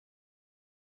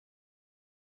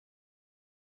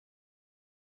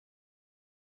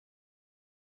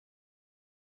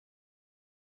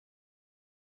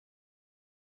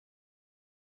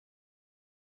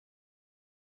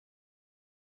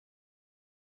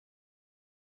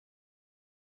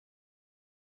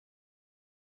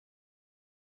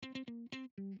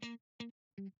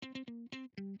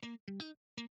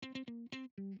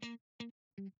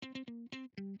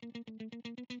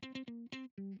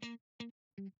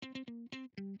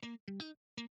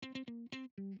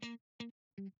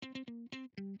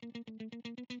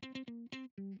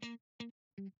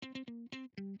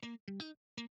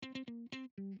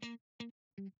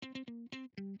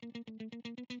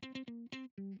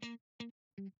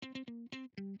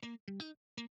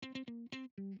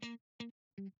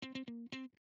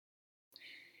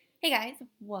Hey guys,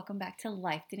 welcome back to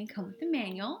Life Didn't Come with a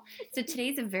Manual. So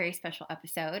today's a very special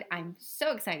episode. I'm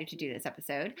so excited to do this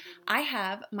episode. I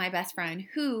have my best friend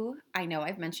who I know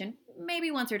I've mentioned maybe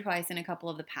once or twice in a couple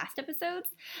of the past episodes.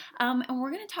 And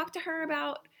we're going to talk to her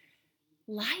about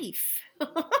life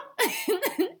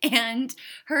and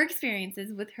her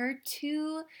experiences with her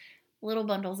two little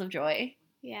bundles of joy.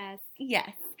 Yes.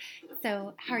 Yes.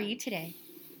 So how are you today?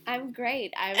 I'm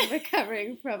great. I'm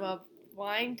recovering from a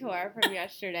wine tour from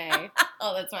yesterday.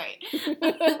 Oh, that's right.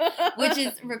 Which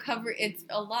is it's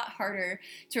a lot harder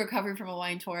to recover from a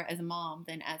wine tour as a mom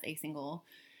than as a single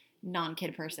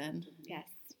non-kid person. Yes.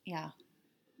 Yeah.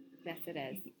 Yes, it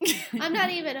is. I'm not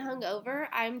even hungover.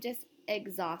 I'm just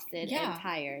exhausted and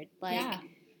tired.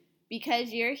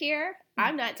 Because you're here,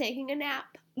 I'm not taking a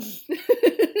nap.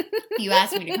 You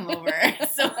asked me to come over,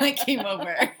 so I came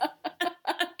over.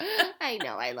 I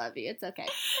know. I love you. It's okay.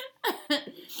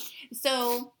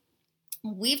 So,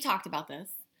 we've talked about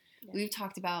this. Yeah. We've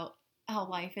talked about how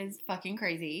life is fucking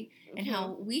crazy and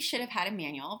how we should have had a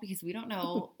manual because we don't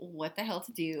know what the hell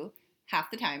to do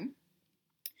half the time.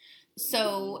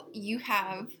 So, you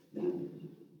have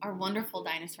our wonderful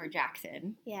dinosaur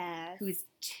Jackson. Yes. Who's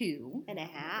 2 and a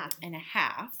half.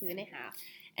 2.5.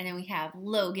 And then we have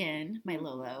Logan, my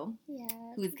Lolo. Yes.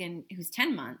 Who's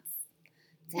 10 months.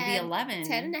 Will be 11.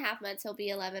 10 and a half months. He'll be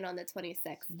 11 on the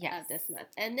 26th of this month.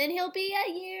 And then he'll be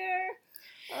a year.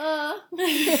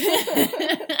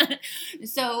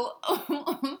 So,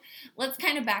 let's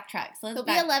kind of backtrack. So he'll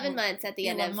be 11 months at the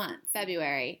end of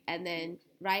February. And then,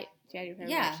 right? January,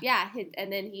 February, March. Yeah.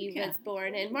 And then he was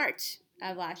born in March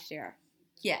of last year.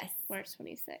 Yes. March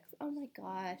 26th. Oh, my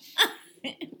gosh.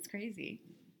 It's crazy.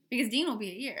 Because Dean will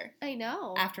be a year. I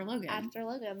know. After Logan. A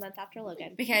month after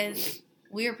Logan. Because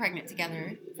we were pregnant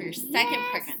together for your second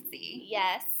pregnancy.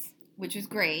 Yes. Which was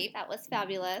great. That was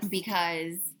fabulous.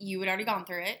 Because you had already gone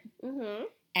through it. Mm-hmm.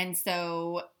 And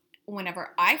so whenever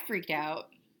I freaked out,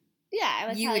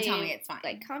 you would tell me it's fine.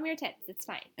 Like, calm your tits. It's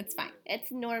fine. It's fine.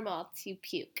 It's normal to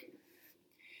puke.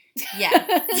 Yeah.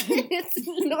 It's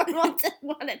normal to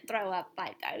want to throw up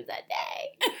 5 times a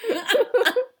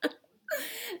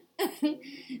day.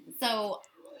 So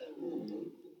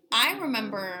I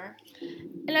remember,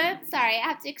 and I'm sorry, I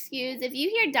have to excuse if you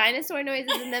hear dinosaur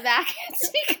noises in the back. It's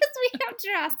because we have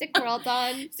Jurassic World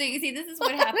on. So you see, this is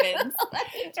what happens.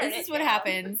 This is what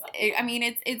happens.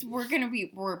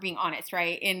 We're being honest,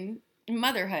 right? In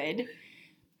motherhood,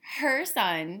 her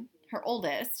son, her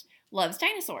oldest, loves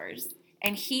dinosaurs.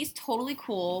 And he's totally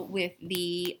cool with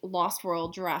the Lost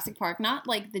World Jurassic Park, not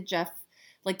like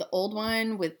the old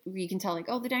one where you can tell, like,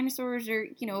 oh, the dinosaurs are,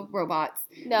 robots.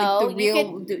 No, like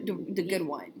the good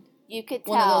one. You could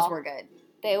tell. One of those were good.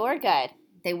 They were good.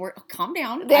 They were. Calm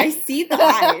down. I see the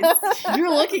eyes.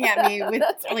 You're looking at me with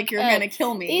like you're gonna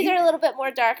kill me. These are a little bit more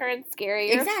darker and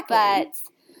scarier. Exactly. But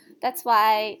that's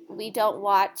why we don't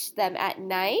watch them at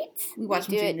night. We watch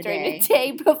them during the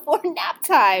day before nap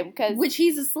time. Which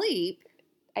he's asleep.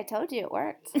 I told you it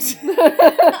worked.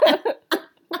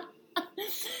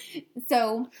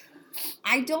 So,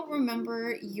 I don't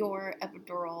remember your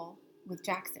epidural with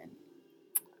Jackson.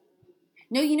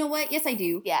 No, you know what? Yes, I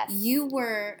do. Yes. You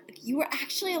were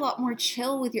actually a lot more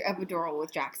chill with your epidural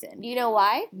with Jackson. You know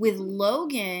why? With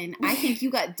Logan, I think you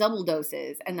got double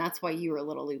doses, and that's why you were a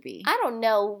little loopy. I don't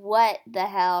know what the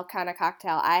hell kind of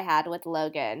cocktail I had with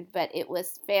Logan, but it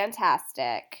was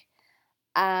fantastic.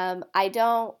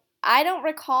 I don't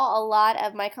recall a lot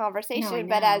of my conversation,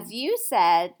 but as you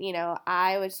said,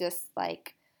 I was just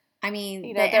like,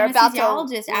 they're about to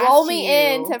roll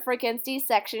me into freaking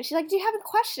C-section. She's like, do you have any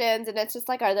questions? And it's just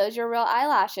like, are those your real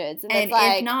eyelashes? And it's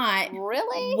like, if not,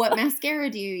 really? What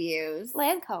mascara do you use?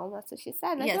 Lancome, that's what she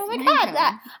said. And yes, I said, oh my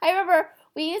God, I remember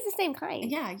we used the same kind.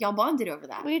 Yeah, y'all bonded over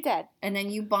that. We did. And then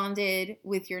you bonded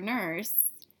with your nurse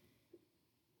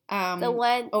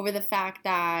over the fact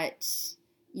that,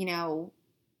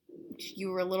 you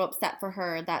were a little upset for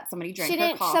her that somebody drank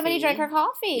her coffee. Somebody drank her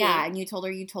coffee. Yeah, and you told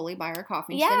her you'd totally buy her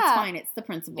coffee. She said, it's fine, it's the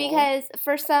principal. Because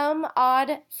for some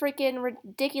odd, freaking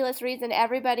ridiculous reason,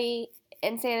 everybody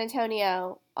in San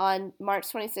Antonio on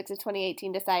March 26th of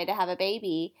 2018 decided to have a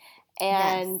baby.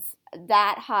 And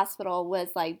that hospital was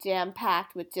like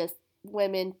jam-packed with just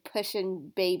women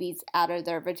pushing babies out of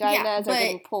their vaginas or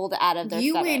getting pulled out of their stomachs.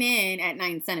 You went in at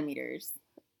 9 centimeters.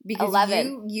 Because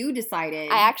 11. You decided.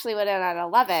 I actually went in at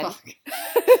 11.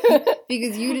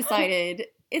 Because you decided,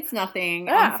 it's nothing,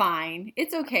 I'm fine,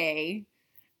 it's okay.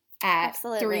 At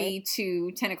 3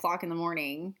 to 10 o'clock in the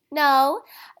morning. No,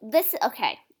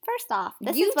 okay. First off,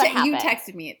 this is what happened. You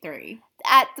texted me at 3.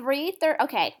 At 3:30.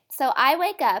 Okay, so I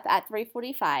wake up at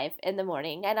 3:45 in the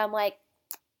morning, and I'm like,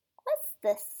 what's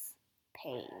this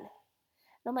pain.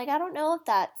 And I'm like, I don't know if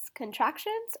that's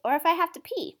contractions or if I have to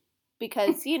pee.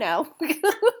 Because, you know,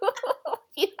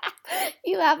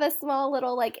 you have a small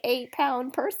little, like,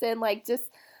 8-pound person, like, just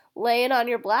laying on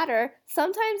your bladder.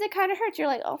 Sometimes it kind of hurts. You're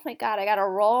like, oh, my God, I got to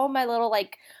roll my little,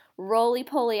 like,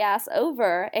 roly-poly ass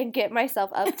over and get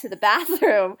myself up to the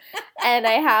bathroom. And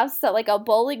I have, like, a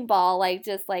bowling ball, like,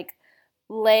 just, like,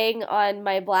 laying on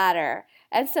my bladder.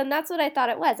 And so that's what I thought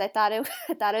it was. I thought it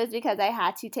was because I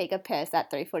had to take a piss at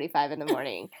 3:45 in the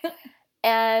morning.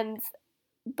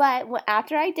 But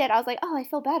after I did, I was like, oh, I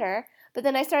feel better. But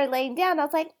then I started laying down. I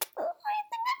was like, oh, I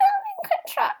think I'm having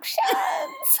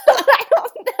contractions. I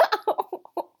don't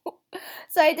know.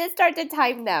 So I did start to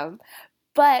time them.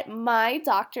 But my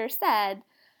doctor said,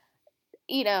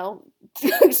 you know,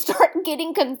 start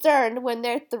getting concerned when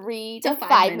they're 3 to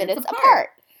 5 minutes apart.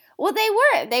 Well, they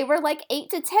weren't. They were like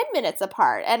 8 to 10 minutes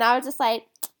apart. And I was just like,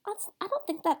 I don't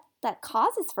think that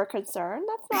causes for concern.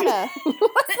 That's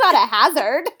not a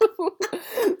hazard.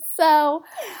 So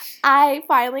I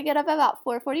finally get up about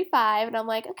 4:45 and I'm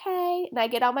like, okay. And I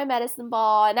get on my medicine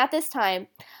ball. And at this time,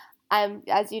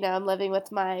 as you know, I'm living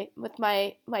with my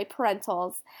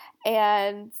parentals.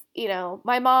 And, you know,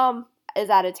 my mom is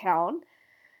out of town.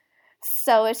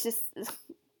 So it's just,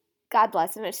 God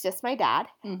bless him, it's just my dad.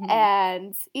 Mm-hmm.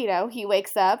 And, you know, he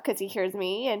wakes up because he hears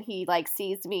me and he, like,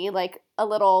 sees me like a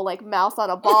little, like, mouse on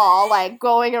a ball, like,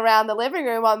 going around the living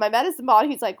room on my medicine ball.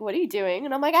 And he's like, what are you doing?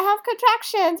 And I'm like, I have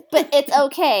contractions, but it's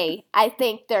okay. I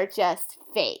think they're just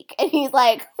fake. And he's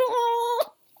like,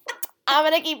 I'm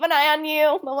going to keep an eye on you.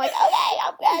 And I'm like, okay,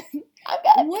 I'm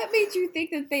good. What made you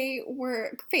think that they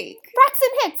were fake? Braxton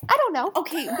Hicks. I don't know.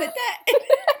 Okay, but that... I don't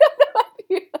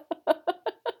know.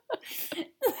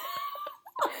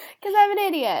 Because I'm an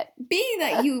idiot. Being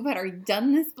that you've already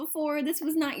done this before, this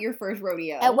was not your first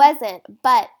rodeo. It wasn't.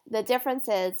 But the difference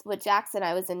is, with Jackson,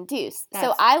 I was induced.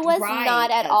 So I was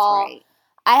not at all. Right.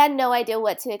 I had no idea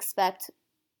what to expect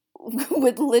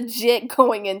with legit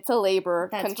going into labor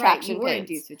contraction. Right. You were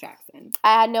induced with Jackson.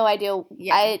 I had no idea.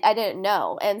 Yeah. I didn't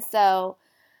know. And so,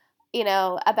 you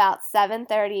know, about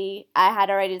 7:30, I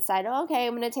had already decided, okay,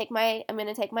 I'm gonna take my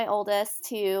oldest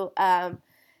to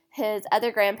his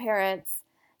other grandparents.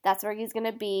 That's where he's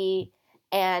gonna be.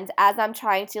 And as I'm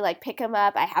trying to, like, pick him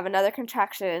up, I have another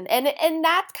contraction. And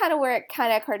that's kind of where it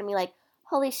kind of occurred to me, like,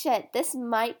 holy shit, this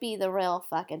might be the real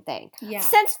fucking thing. Yeah.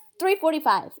 Since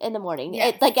 3:45 in the morning.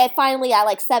 Yes. It finally, at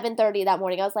like 7:30 that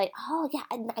morning, I was like, oh, yeah,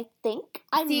 and I think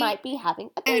I might be having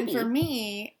a baby. And for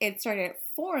me, it started at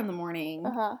 4 in the morning.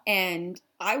 Uh-huh. And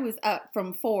I was up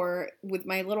from 4 with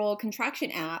my little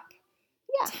contraction app,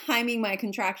 timing my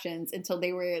contractions until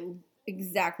they were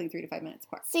exactly 3 to 5 minutes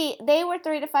apart. See, they were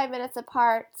 3 to 5 minutes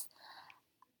apart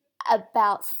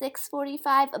about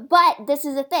 6:45. But this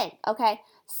is the thing, okay?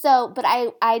 So, but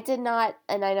I did not,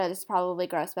 and I know this is probably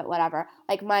gross, but whatever.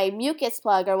 Like, my mucus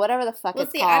plug or whatever the fuck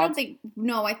it's called.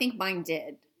 I think mine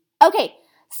did. Okay,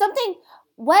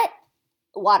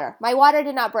 water. My water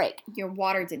did not break. Your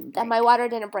water didn't break. My water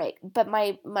didn't break. But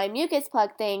my mucus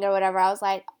plug thing or whatever, I was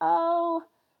like, oh,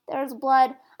 there's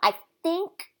blood. I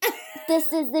think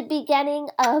this is the beginning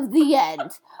of the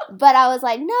end. But I was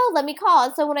like, no, let me call.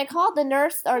 And so when I called, the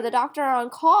nurse or the doctor on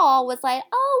call was like,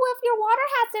 oh, if your water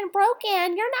hasn't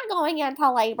broken, you're not going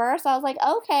into labor. So I was like,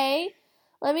 okay,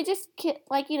 let me just,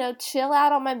 chill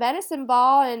out on my medicine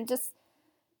ball and just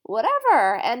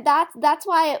whatever. And that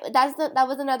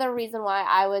was another reason why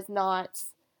I was not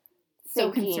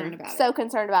so concerned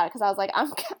about it. Because I was like, I'm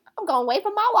going to wait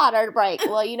for my water to break.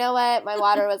 Well, you know what? My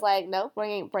water was like, nope, we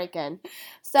ain't breaking.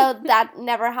 So that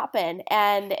never happened.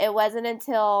 And it wasn't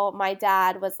until my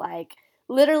dad was like,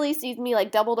 literally sees me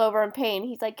like doubled over in pain.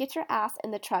 He's like, get your ass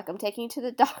in the truck. I'm taking you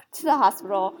to the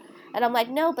hospital. And I'm like,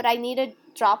 no, but I need to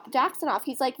drop Jackson off.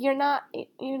 He's like, you're not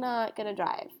going to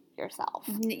drive yourself.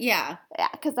 Yeah. Yeah,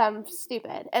 because I'm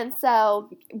stupid. And so.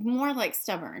 More like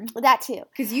stubborn. That too.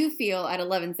 Because you feel at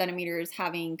 11 centimeters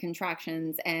having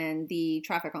contractions and the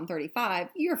traffic on 35,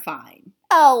 you're fine.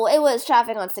 Oh, it was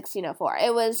traffic on 1604.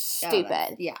 It was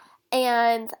stupid. Yeah.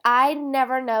 And I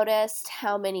never noticed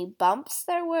how many bumps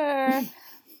there were,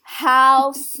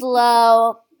 how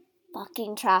slow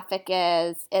fucking traffic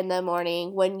is in the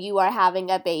morning when you are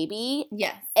having a baby.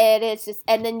 Yes. It is just,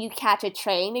 and then you catch a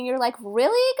train and you're like,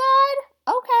 really,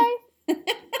 God? Okay.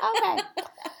 Okay.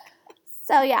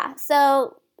 So, yeah.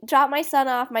 So, drop my son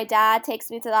off. My dad takes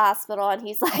me to the hospital and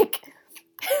he's like,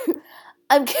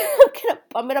 I'm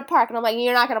gonna park. And I'm like,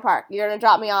 you're not gonna park. You're gonna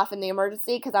drop me off in the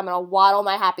emergency because I'm gonna waddle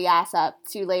my happy ass up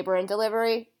to labor and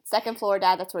delivery. 2nd floor,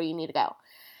 Dad, that's where you need to go.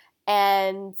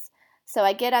 And So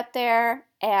I get up there,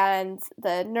 and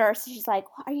the nurse, she's like,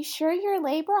 "Are you sure you're in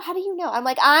labor? How do you know?" I'm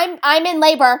like, I'm in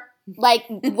labor. Like,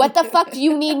 what the fuck do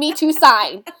you need me to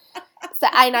sign? So,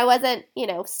 and I wasn't,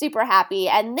 super happy.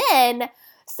 And then,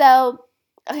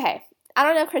 okay, I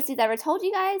don't know if Christy's ever told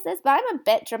you guys this, but I'm a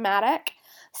bit dramatic.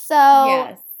 So,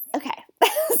 yes. Okay.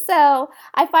 So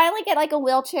I finally get like a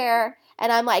wheelchair,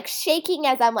 and I'm like shaking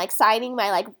as I'm like signing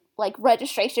my like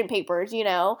registration papers,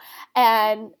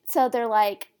 and so they're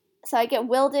like, so I get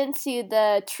wheeled into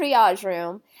the triage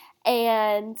room,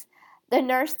 and the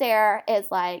nurse there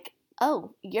is like,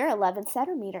 "Oh, you're 11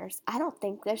 centimeters. I don't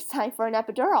think there's time for an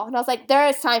epidural." And I was like, "There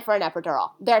is time for an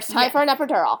epidural. There's time for an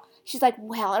epidural." She's like,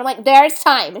 "Well," and I'm like, "There's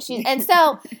time." And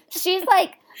so she's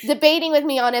like debating with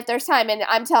me on if there's time, and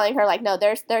I'm telling her like, "No,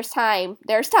 there's time.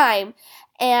 There's time."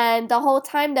 And the whole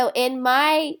time though, in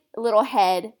my little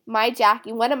head,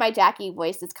 one of my Jackie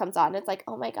voices comes on. It's like,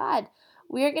 "Oh my God,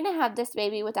 we're going to have this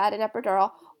baby without an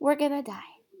epidural. We're going to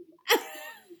die."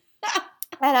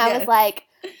 And I was like,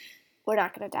 "We're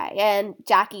not going to die." And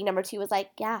Jackie, number 2, was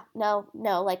like, "Yeah, no,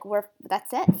 like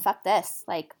that's it. Fuck this.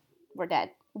 Like, we're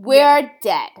dead. We're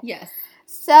dead." Yes.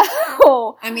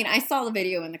 So. I mean, I saw the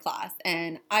video in the class,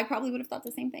 and I probably would have thought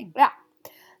the same thing. Yeah.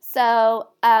 So,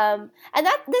 and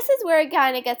this is where it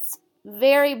kind of gets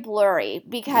very blurry,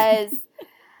 because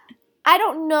I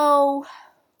don't know.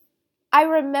 I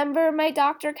remember my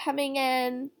doctor coming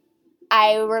in.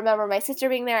 I remember my sister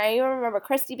being there. I even remember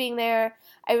Christy being there.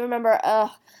 I remember,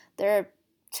 their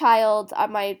child,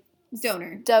 my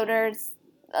donors,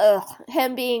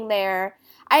 him being there.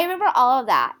 I remember all of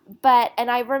that.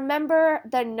 And I remember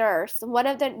the nurse,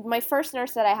 my first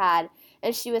nurse that I had,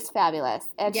 and she was fabulous.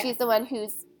 And she's the one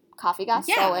whose coffee got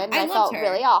stolen. And I felt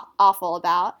really awful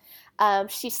about.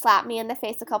 She slapped me in the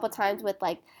face a couple times with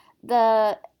like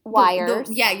the wires.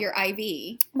 Your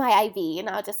IV. My IV. And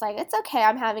I was just like, "It's okay,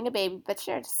 I'm having a baby, but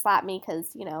sure, just slap me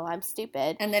because, I'm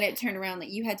stupid." And then it turned around that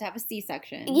you had to have a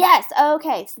C-section. Yes,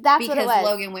 okay, so that's what it was. Because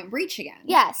Logan went breech again.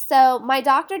 Yes, so my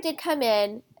doctor did come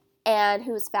in, and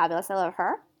who was fabulous. I love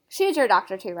her. She was your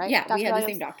doctor too, right? Yeah, Dr. we had Williams?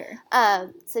 the same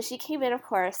doctor. So she came in, of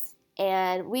course,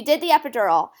 and we did the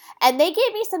epidural, and they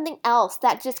gave me something else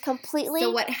that just completely.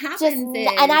 So what happens is,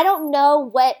 and I don't know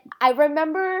what. I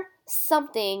remember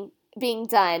something being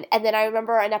done, and then I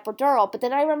remember an epidural, but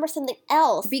then I remember something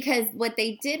else. Because what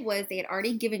they did was they had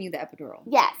already given you the epidural.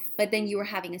 Yes. But then you were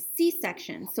having a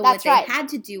C-section. So That's what they had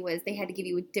to do was they had to give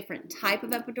you a different type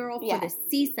of epidural for the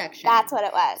C-section. That's what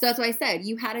it was. So that's why I said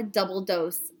you had a double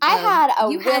dose. I had a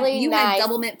really nice. You had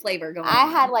double mint flavor going on.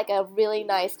 I had like a really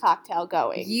nice cocktail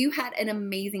going. You had an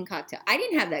amazing cocktail. I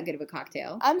didn't have that good of a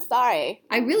cocktail. I'm sorry.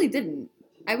 I really didn't.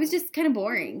 I was just kind of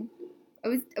boring.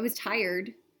 I was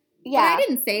tired. Yeah. But I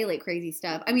didn't say, like, crazy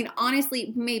stuff. I mean,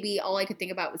 honestly, maybe all I could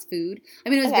think about was food. I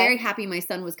mean, I was very happy my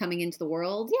son was coming into the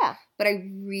world. Yeah. But I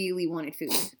really wanted food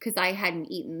because I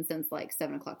hadn't eaten since, like,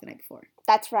 7 o'clock the night before.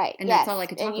 That's right. And that's all I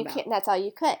could talk about. That's all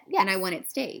you could. Yes. And I wanted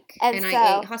steak. And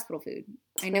I ate hospital food.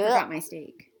 I never got my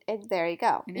steak. And there you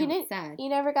go. I know, it's sad. You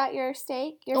never got your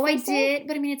steak? I did.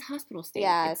 But, I mean, it's hospital steak.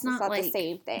 Yeah, it's not like, the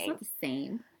same thing. It's not the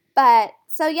same. But,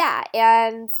 so yeah,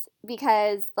 and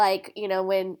because, like,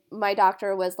 when my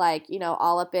doctor was, like,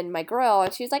 all up in my grill,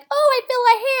 and she was like, "Oh, I feel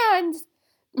a hand,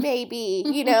 maybe,"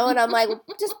 and I'm like,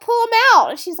 "Just pull them out."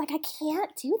 And she's like, "I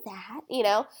can't do that,"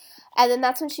 and then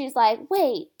that's when she's like,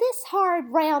 "Wait, this hard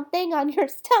round thing on your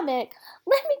stomach,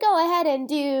 let me go ahead and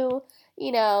do,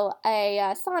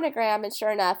 a sonogram," and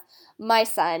sure enough, my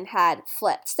son had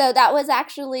flipped. So that was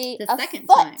actually the second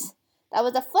foot. Time. That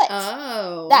was a foot.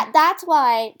 Oh. That's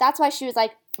why she was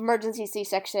like, emergency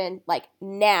C-section, like,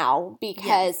 now,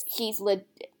 because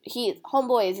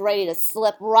homeboy is ready to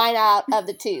slip right out of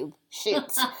the tube.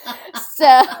 Shoots.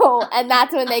 So, and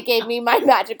that's when they gave me my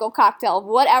magical cocktail,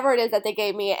 whatever it is that they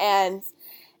gave me, and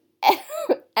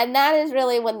that is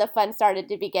really when the fun started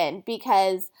to begin,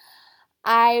 because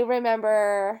I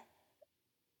don't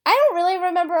really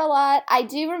remember a lot. I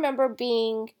do remember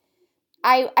being...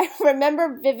 I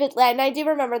remember vividly, and I do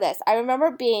remember this. I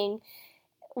remember being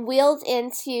wheeled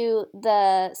into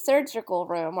the surgical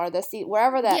room or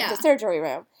wherever the surgery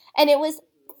room, and it was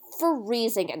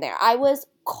freezing in there. I was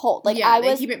cold. Like, I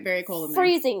was keep it very cold in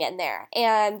freezing in there.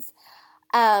 And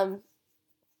the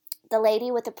lady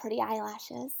with the pretty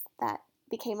eyelashes that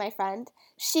became my friend,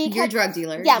 your drug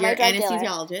dealer. Yeah, my drug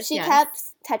anesthesiologist. Dealer. She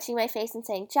kept touching my face and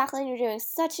saying, "Jacqueline, you're doing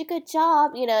such a good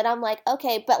job," and I'm like,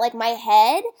 okay, but like my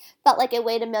head felt like it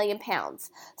weighed 1,000,000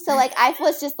 pounds. So like I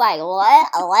was just like, what,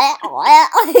 like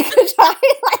trying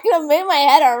like to move my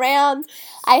head around.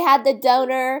 I had the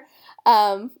donor,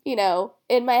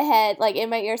 in my head, like in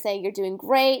my ear saying, you're doing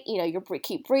great, you know, you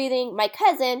keep breathing. My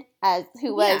cousin,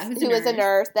 who was a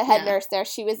nurse, the head nurse there,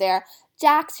 she was there.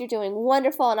 Jax, you're doing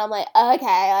wonderful. And I'm like,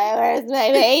 okay, where's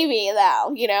my baby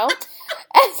though, you know?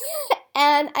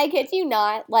 And I kid you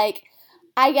not, like,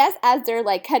 I guess as they're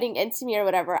like cutting into me or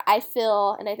whatever, I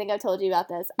feel, and I think I've told you about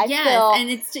this. And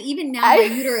it's even now my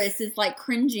uterus is like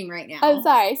cringing right now. I'm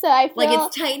sorry. So I feel like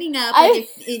it's tightening up. Like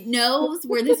it knows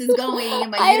where this is going,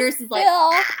 and my uterus is like.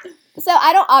 So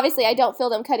I don't feel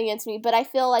them cutting into me, but I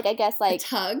feel like, I guess like a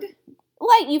tug.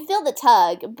 Like you feel the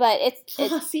tug, but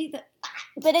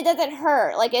but it doesn't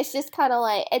hurt. Like it's just kind of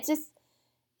like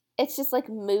it's just like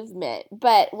movement.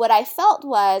 But what I felt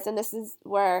was, and this is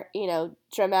where, you know,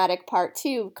 dramatic part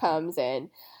 2 comes in,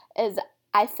 is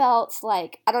I felt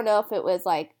like, I don't know if it was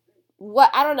like,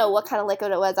 I don't know what kind of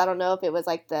liquid it was. I don't know if it was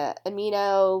like the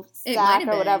amino sac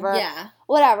or whatever. Yeah.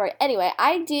 Whatever. Anyway,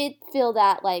 I did feel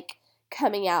that like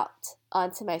coming out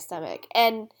onto my stomach.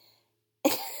 And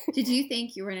did you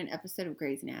think you were in an episode of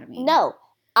Grey's Anatomy? No.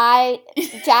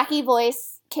 Jackie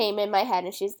voice came in my head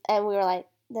and we were like,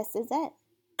 this is it.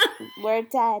 We're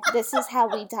dead. This is how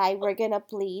we die. We're going to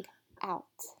bleed out.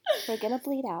 We're going to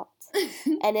bleed out.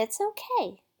 And it's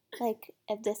okay. Like,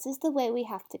 if this is the way we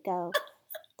have to go,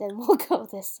 then we'll go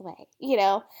this way, you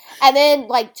know? And then,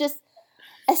 like, just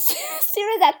as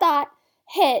soon as that thought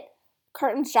hit,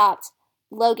 curtains dropped,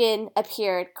 Logan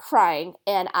appeared crying,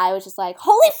 and I was just like,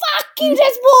 holy fuck, you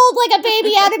just pulled, like, a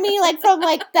baby out of me, like, from,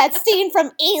 like, that scene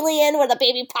from Alien where the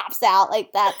baby pops out.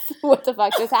 Like, that's what the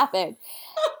fuck just happened.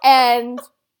 And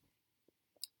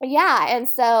yeah, and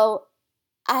so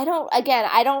I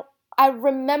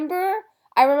remember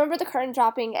the curtain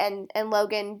dropping and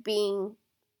Logan being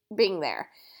there.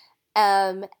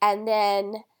 And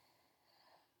then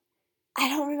I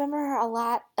don't remember a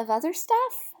lot of other stuff.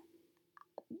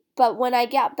 But when I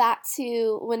got back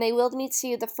to, when they wheeled me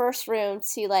to the first room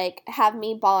to, like, have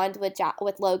me bond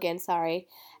with Logan,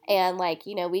 and, like,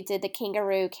 you know, we did the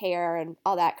kangaroo care and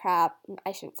all that crap.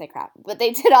 I shouldn't say crap, but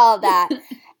they did all of that.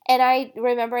 And I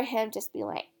remember him just being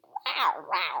like, rah,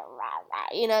 rah, rah,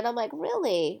 rah, you know, and I'm like,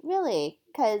 really? Really?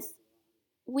 Because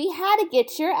we had to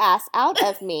get your ass out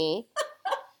of me.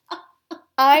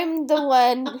 I'm the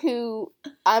one who,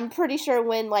 I'm pretty sure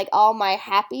when, like, all my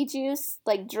happy juice,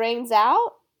 like, drains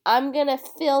out, I'm gonna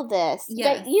feel this.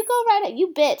 Yes. But you go right at,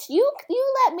 you bitch. You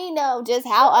let me know just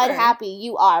how unhappy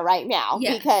you are right now.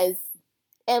 Yes. Because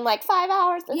in like 5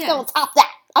 hours, it's gonna top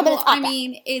that. I'm gonna top that. I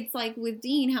mean, it's like with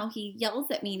Dean, how he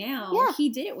yells at me now. Yeah. He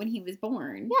did it when he was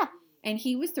born. Yeah. And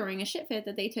he was throwing a shit fit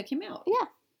that they took him out. Yeah.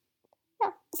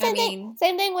 Yeah. Same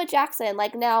thing with Jackson.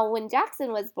 Like now, when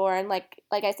Jackson was born, like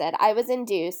I said, I was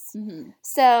induced. Mm-hmm.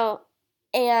 So,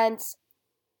 and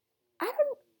I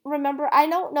don't remember. I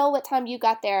don't know what time you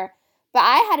got there, but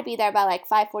I had to be there by like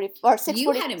 5:40 or 6:40.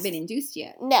 You hadn't been induced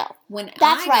yet. No. When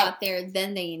I got there,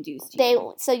 then they induced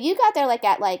you. So you got there like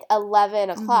at like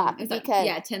 11 o'clock. Mm-hmm. Because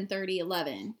 10:30,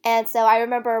 11. And so I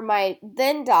remember my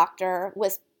then doctor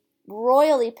was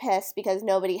royally pissed because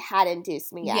nobody had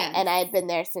induced me yet. Yes. And I had been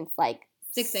there since like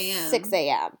 6 a.m. 6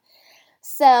 a.m.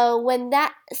 So when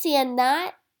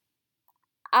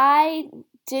I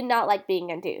did not like being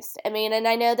induced. I mean, and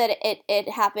I know that it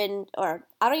happened, or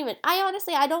I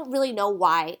honestly don't really know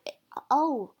why.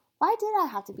 Oh, why did I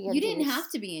have to be induced? You didn't have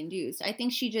to be induced. I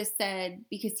think she just said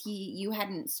because you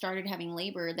hadn't started having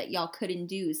labor that y'all could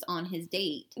induce on his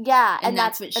date. Yeah, and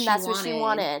that's what she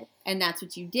wanted. And that's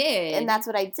what you did. And that's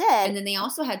what I did. And then they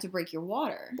also had to break your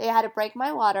water. They had to break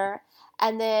my water.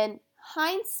 And then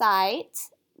hindsight,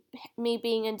 me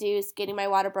being induced, getting my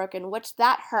water broken, which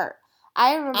that hurt.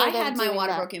 I remember I had my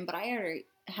water broken, but I already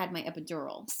had my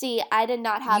epidural. See, I did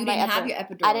not have my epidural. You didn't have your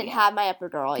epidural I didn't have my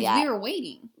epidural yet. We were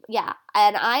waiting. Yeah,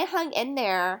 and I hung in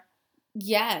there.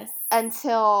 Yes.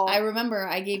 Until... I remember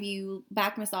I gave you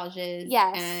back massages.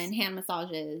 Yes. And hand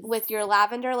massages. With your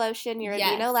lavender lotion, your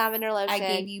Aveeno lavender lotion. I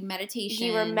gave you meditation.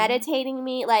 You were meditating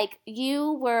me. Like,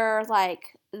 you were,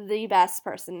 like, the best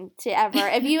person to ever...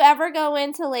 If you ever go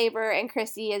into labor and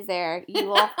Chrissy is there, you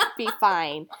will be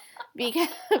fine.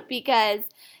 Because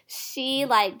she,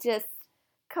 like, just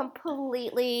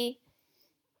completely...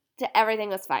 Everything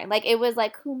was fine. Like, it was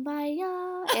like,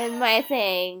 kumbaya in my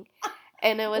thing.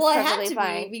 And it was perfectly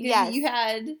fine. Because you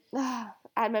had... I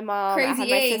had my mom, Crazy I had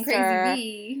my A sister. And Crazy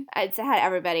B. I had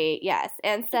everybody, yes.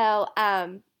 And so,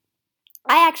 I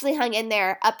actually hung in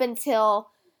there up until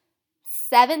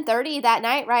 7:30 that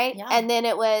night, right? Yeah. And then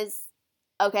it was,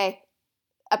 okay,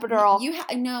 epidural.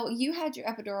 You had your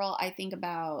epidural, I think,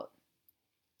 about...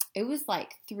 It was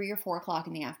like 3 or 4 o'clock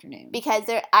in the afternoon. Because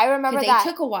I remember that.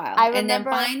 They took a while. And then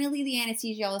finally the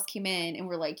anesthesiologist came in and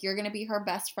were like, you're going to be her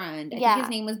best friend. I think his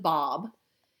name was Bob.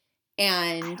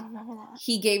 And I don't remember that.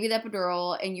 he gave you the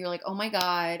epidural, and you're like, oh my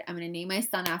God, I'm going to name my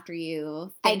son after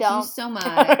you. Thank you so much.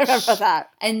 I don't remember that.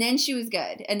 And then she was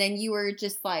good. And then you were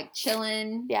just like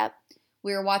chilling. Yep.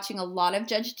 We were watching a lot of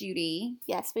Judge Judy.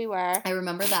 Yes, we were. I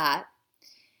remember that.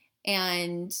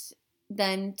 And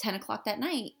then 10 o'clock that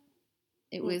night,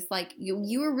 it was like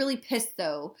you were really pissed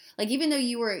though. Like even though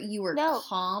you were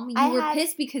calm, you were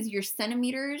pissed because your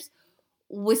centimeters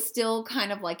was still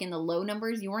kind of like in the low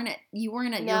numbers. You weren't at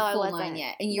your full line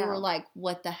yet, and you were like,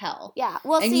 "What the hell?" Yeah.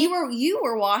 Well, and you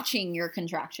were watching your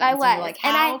contractions. I was. You were like,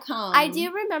 "How come?" I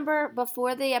do remember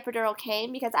before the epidural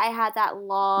came because I had that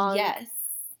long,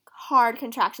 hard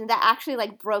contraction that actually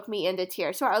like broke me into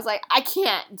tears. So I was like, I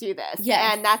can't do this.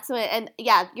 Yes. And that's when. And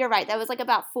yeah, you're right. That was like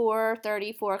about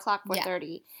 4:30, 4 o'clock,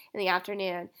 4:30 in the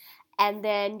afternoon. And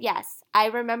then yes, I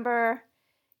remember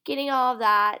getting all of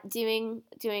that, doing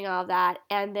all of that,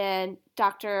 and then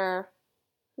Dr.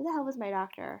 Who the hell was my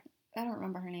doctor? I don't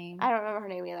remember her name. I don't remember her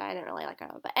name either. I didn't really like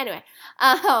her. But anyway.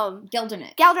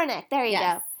 Geldernick. Geldernick. There you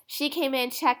go. She came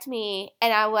in, checked me,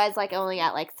 and I was like only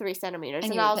at like 3 centimeters.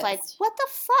 And I was like, what the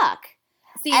fuck?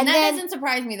 See, and that doesn't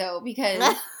surprise me though,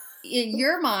 because in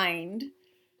your mind,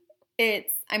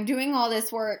 it's, I'm doing all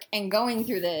this work and going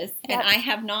through this, and I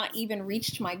have not even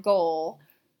reached my goal.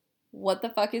 What the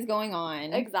fuck is going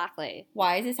on? Exactly.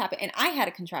 Why is this happening? And I had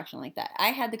a contraction like that. I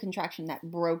had the contraction that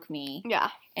broke me. Yeah.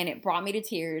 And it brought me to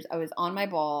tears. I was on my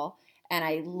ball, and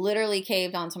I literally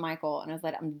caved onto Michael, and I was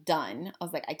like, I'm done. I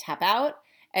was like, I tap out.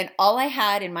 And all I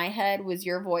had in my head was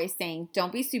your voice saying,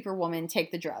 don't be Superwoman,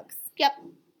 take the drugs. Yep.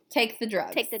 Take the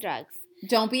drugs. Take the drugs.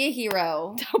 Don't be a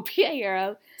hero. Don't be a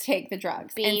hero. Take the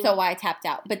drugs. And so I tapped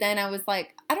out. But then I was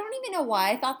like, I don't even know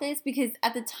why I thought this, because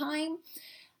at the time,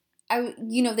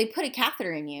 they put a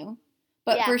catheter in you.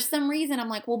 But for some reason, I'm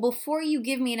like, well, before you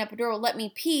give me an epidural, let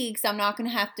me pee, because I'm not going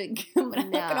to have to, I'm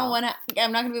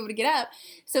not going to be able to get up.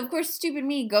 So, of course, stupid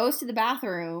me goes to the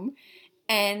bathroom,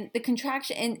 and the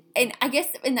contraction, and I guess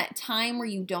in that time where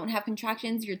you don't have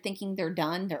contractions, you're thinking they're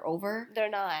done, they're over. They're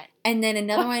not. And then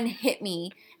another one hit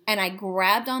me, and I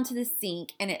grabbed onto the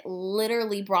sink, and it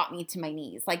literally brought me to my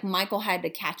knees. Like, Michael had to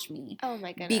catch me. Oh,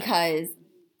 my goodness. Because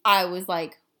I was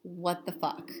like, what the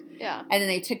fuck? Yeah. And then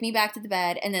they took me back to the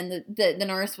bed, and then the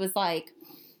nurse was like,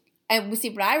 and see,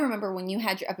 but I remember when you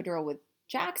had your epidural with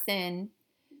Jackson,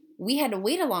 we had to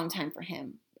wait a long time for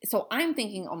him. So I'm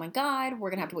thinking, oh my God, we're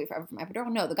going to have to wait forever for my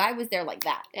epidural. No, the guy was there like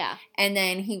that. Yeah. And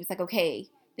then he was like, okay,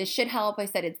 this should help. I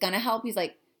said, it's going to help. He's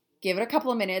like, give it a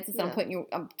couple of minutes. I said,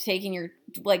 I'm taking your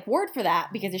like word for that,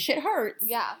 because it shit hurts.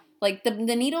 Yeah. Like the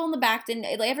needle in the back didn't,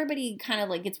 like everybody kind of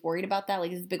like gets worried about that.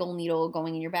 Like this big old needle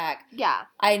going in your back. Yeah.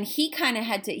 And he kind of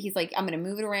had to, he's like, I'm going to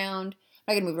move it around.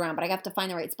 I'm going to move it around, but I have to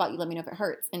find the right spot. You let me know if it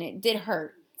hurts. And it did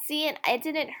hurt. See, it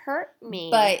didn't hurt me.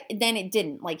 But then it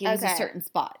didn't. Like it was a certain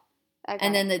spot. Okay.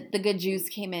 And then the good juice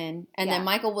came in. And then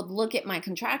Michael would look at my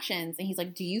contractions, and he's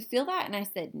like, do you feel that? And I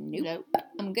said, nope.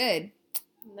 I'm good.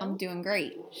 Nope. I'm doing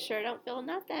great. Sure don't feel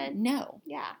nothing. No.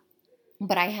 Yeah.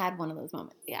 But I had one of those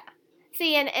moments. Yeah.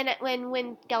 See, and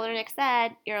when Geldernick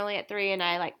said, you're only at 3, and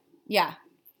I like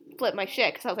flipped my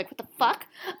shit, because I was like, what the fuck?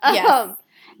 Yes.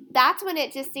 That's when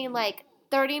it just seemed like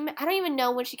 30 I don't even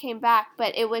know when she came back,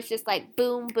 but it was just like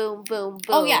boom, boom, boom, boom.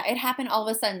 Oh, yeah. It happened all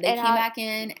of a sudden. They came back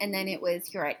in, and then it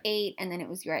was you're at 8, and then it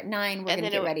was you're at 9. We're going to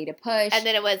get ready to push. And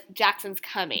then it was Jackson's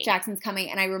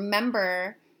coming. And I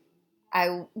remember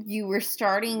you were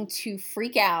starting to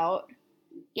freak out.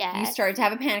 Yeah. You started to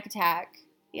have a panic attack.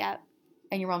 Yep.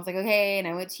 And your mom's like, okay. And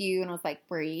I went to you, and I was like,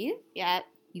 breathe. Yep.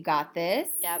 You got this.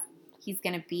 Yep. He's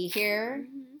going to be here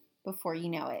before you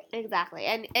know it. Exactly.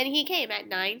 And he came at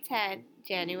 9/10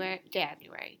 January.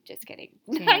 Just kidding.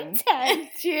 9/10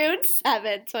 June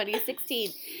 7th,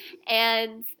 2016.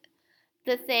 And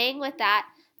the thing with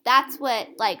that's what,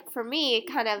 like, for me,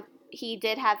 kind of, he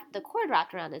did have the cord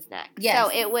wrapped around his neck. Yes. So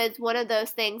it was one of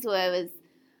those things where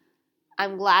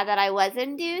I'm glad that I was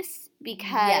induced,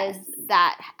 because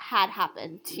that had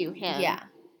happened to him. Yeah.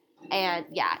 And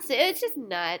so it's just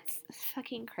nuts. It's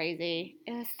fucking crazy.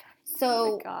 It was,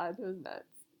 oh my God, it was nuts.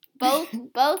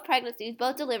 Both pregnancies,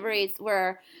 both deliveries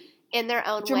were in their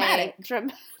own way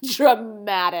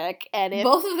dramatic, and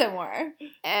both of them were.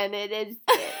 And it is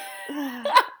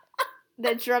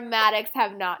the dramatics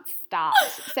have not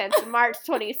stopped since March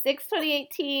 26,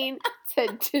 2018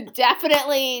 to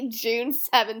definitely June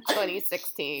 7th,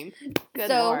 2016. Good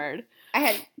Lord. I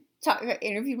had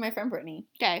interviewed my friend Brittany.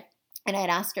 Okay. And I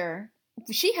had asked her,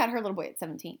 she had her little boy at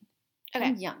 17. Okay.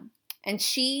 I'm young. And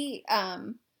she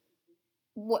actually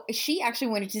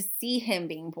wanted to see him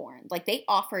being born. Like, they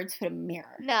offered to put a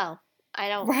mirror. No. I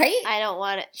don't right? I don't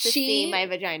want it to see my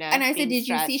vagina. And I said, did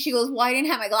stretched. you see? She goes, well, I didn't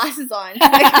have my glasses on. And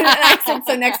I said,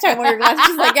 so next time wear your glasses.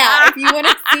 She's like, yeah, if you want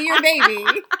to see your baby,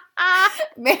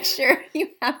 make sure you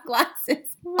have glasses.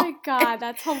 Oh my God,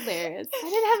 that's hilarious. I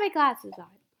didn't have my glasses on.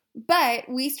 But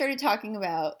we've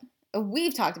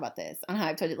talked about this on how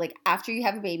I've told you, like, after you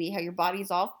have a baby, how your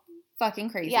body's all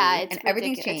fucking crazy. Yeah, it's and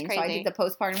everything's changed. So I did the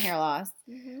postpartum hair loss.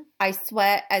 Mm-hmm. I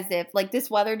sweat as if, like, this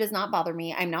weather does not bother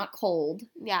me. I'm not cold.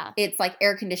 Yeah. It's like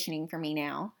air conditioning for me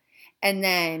now. And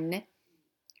then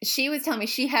she was telling me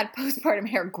she had postpartum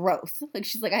hair growth. Like,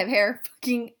 she's like, I have hair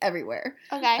fucking everywhere.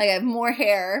 Okay. Like, I have more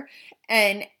hair.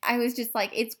 And I was just like,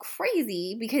 it's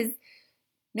crazy because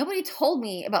nobody told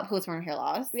me about postpartum hair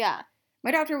loss. Yeah.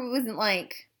 My doctor wasn't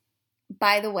like,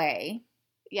 by the way,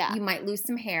 yeah, you might lose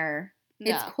some hair.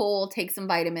 No. It's cool. Take some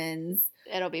vitamins.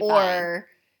 It'll be or fine. Or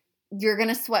you're going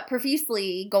to sweat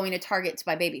profusely going to Target to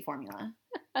buy baby formula.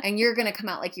 And you're going to come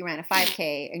out like you ran a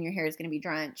 5K and your hair is going to be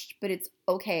drenched. But it's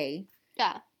okay.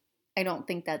 Yeah. I don't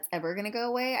think that's ever going to go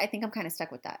away. I think I'm kind of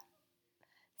stuck with that.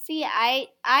 See, I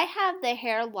have the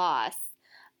hair loss.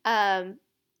 But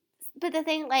the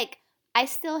thing, like, I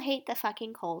still hate the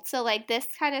fucking cold. So, like, this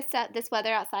kind of stuff, this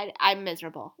weather outside, I'm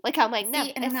miserable. Like, I'm like, no,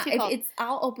 it's too cold.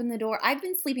 I'll open the door. I've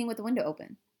been sleeping with the window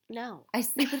open. No. I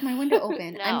sleep with my window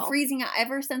open. No. I'm freezing out.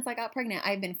 Ever since I got pregnant,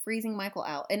 I've been freezing Michael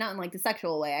out. And not in, like, the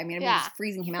sexual way. I mean, I've been just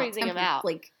freezing him out.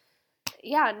 Like,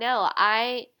 yeah, no,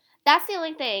 that's the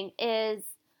only thing is,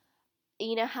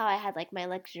 you know how I had, like, my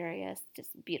luxurious, just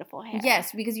beautiful hair?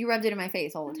 Yes, because you rubbed it in my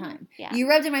face all the time. Yeah. You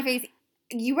rubbed it in my face.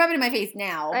 You rub it in my face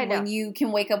now when you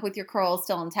can wake up with your curls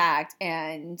still intact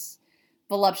and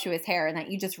voluptuous hair and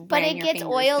that you just ran your fingers through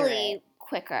it. But it gets oily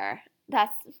quicker.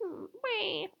 That's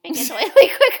it gets oily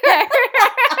quicker.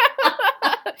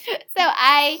 So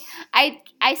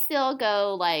I still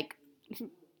go like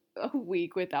a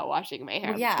week without washing my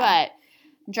hair. Well, yeah. But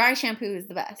dry shampoo is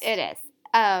the best. It is.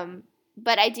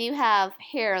 But I do have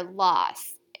hair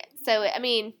loss. So I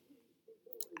mean,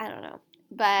 I don't know.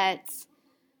 But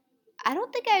I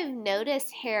don't think I've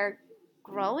noticed hair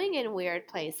growing in weird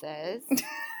places.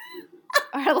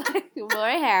 Or like more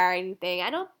hair or anything. I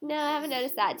haven't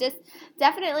noticed that. Just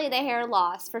definitely the hair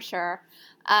loss for sure.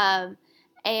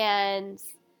 And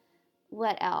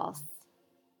what else?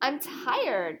 I'm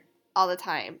tired all the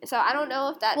time. So I don't know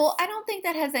if that's... Well, I don't think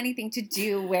that has anything to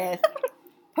do with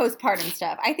postpartum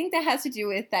stuff. I think that has to do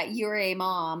with that you're a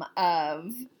mom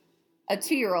of a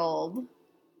 2-year-old.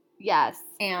 Yes.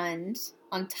 And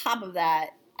on top of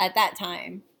that, at that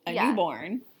time, a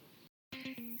newborn.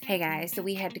 Hey guys, so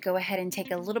we had to go ahead and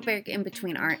take a little break in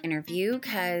between our interview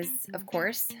because, of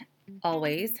course,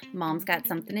 always, mom's got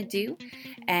something to do,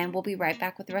 and we'll be right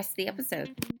back with the rest of the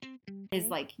episode. Is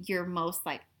like your most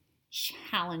like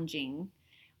challenging.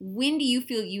 When do you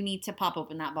feel you need to pop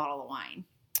open that bottle of wine?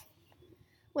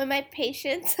 When my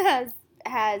patience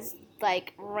has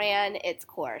like ran its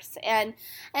course, and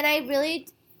I really,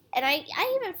 and I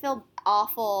even feel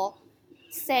awful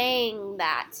saying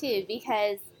that too,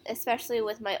 because especially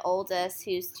with my oldest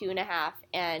who's 2.5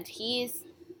 and he's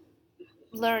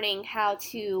learning how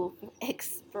to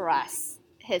express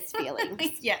his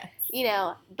feelings. Yes. You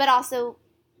know, but also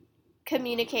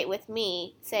communicate with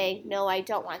me saying, no, I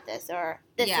don't want this, or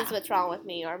this is what's wrong with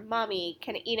me, or mommy,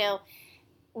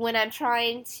 when I'm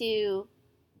trying to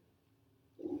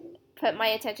put my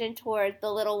attention toward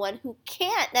the little one who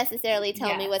can't necessarily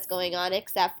tell me what's going on,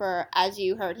 except for, as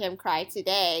you heard him cry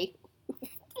today.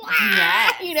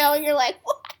 Yes. You know, and you're like,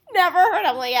 what? Never heard.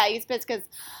 I'm like, yeah, he's pissed because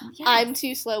I'm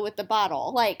too slow with the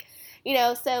bottle. Like, you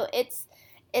know, so it's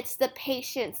the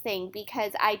patience thing,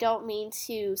 because I don't mean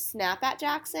to snap at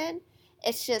Jackson.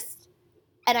 It's just,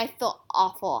 and I feel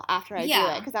awful after I do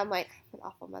it, because I'm like, I'm an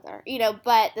awful mother, you know,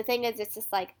 but the thing is, it's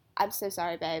just like, I'm so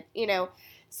sorry, babe, you know,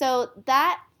 so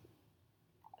that,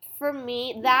 for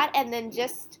me, that, and then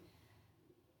just,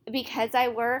 because I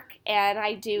work and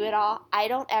I do it all, I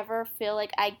don't ever feel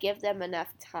like I give them enough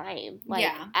time. Like,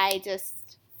 I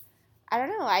don't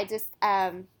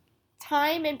know,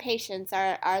 time and patience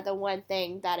are the one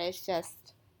thing that is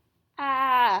just,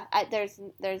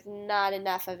 there's not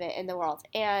enough of it in the world.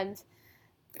 And,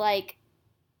 like,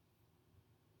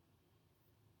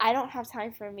 I don't have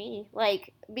time for me.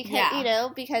 Like, because, you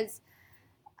know, because,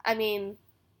 I mean,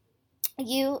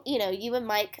 you and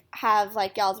Mike have,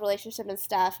 like, y'all's relationship and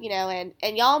stuff, you know,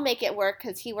 and y'all make it work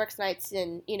because he works nights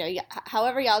and, you know,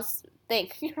 however y'all's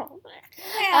think, you know.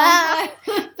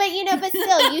 But, you know, but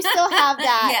still, you still have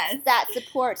that that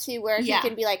support, too, where he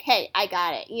can be like, hey, I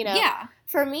got it, you know. Yeah.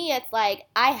 For me, it's like,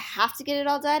 I have to get it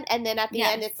all done, and then at the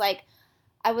end, it's like,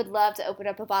 I would love to open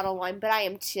up a bottle of wine, but I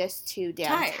am just too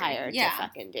damn tired to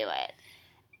fucking do it.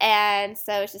 And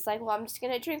so it's just like, well, I'm just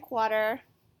going to drink water.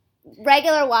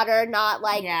 Regular water, not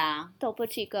like Topo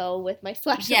Chico with my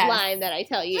splash of lime that I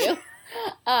tell you.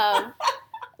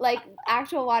 Like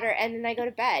actual water, and then I go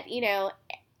to bed, you know.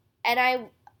 And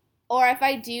or if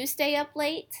I do stay up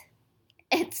late,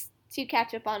 it's to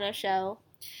catch up on a show.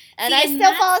 And I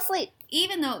still fall asleep.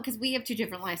 Even though, because we have two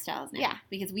different lifestyles now. Yeah.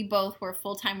 Because we both were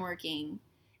full-time working,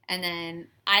 and then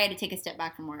I had to take a step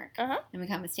back from work and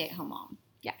become a stay-at-home mom.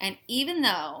 Yeah. And even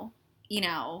though, you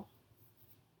know,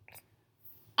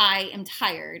 I am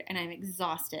tired and I'm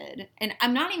exhausted, and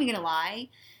I'm not even going to lie,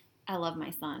 I love my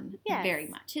son very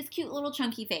much. His cute little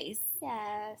chunky face.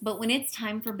 Yes. But when it's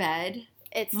time for bed,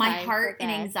 my heart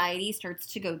and anxiety starts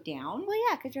to go down. Well,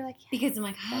 yeah, because you're like, because I'm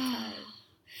like,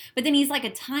 but then he's like a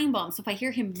time bomb. So if I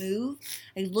hear him move,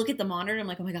 I look at the monitor and I'm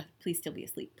like, oh my God, please still be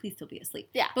asleep. Please still be asleep.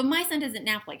 Yeah. But my son doesn't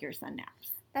nap like your son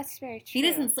naps. That's very true. He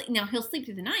doesn't sleep. Now, he'll sleep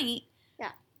through the night.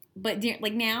 Yeah. But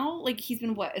like now, like he's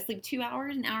been asleep 2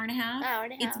 hours, an hour and a half? Hour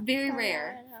and a half. It's very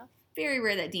rare. Very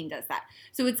rare that Dean does that.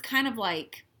 So it's kind of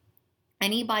like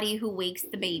anybody who wakes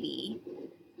the baby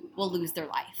will lose their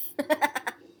life.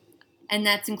 And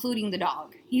that's including the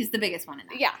dog. He's the biggest one in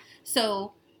that. Yeah.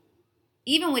 So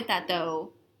even with that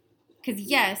though, because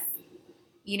yes,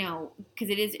 you know, because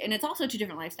it is, and it's also two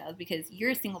different lifestyles because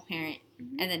you're a single parent,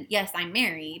 and then yes, I'm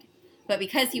married, but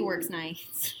because he works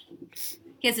nights,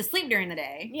 he has to sleep during the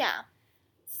day. Yeah.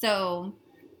 So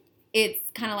it's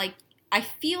kind of like, I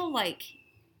feel like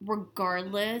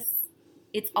regardless,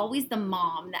 it's always the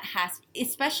mom that has,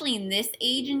 especially in this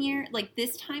age and year, like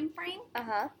this time frame,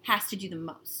 has to do the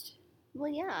most.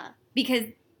 Well, yeah. Because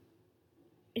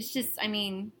it's just, I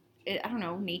mean, I don't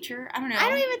know, nature? I don't know. I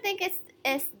don't even think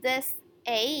it's this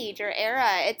age or era.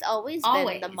 It's always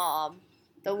been the mom,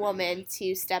 the woman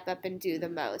to step up and do the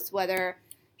most. Whether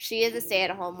she is a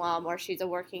stay-at-home mom or she's a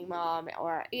working mom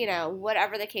or, you know,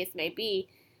 whatever the case may be.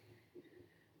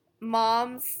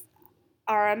 Moms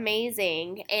are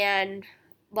amazing. And,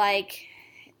 like,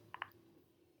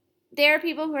 there are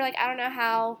people who are like, I don't know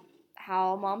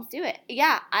how moms do it.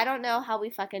 Yeah, I don't know how we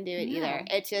fucking do it either.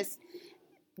 It's just,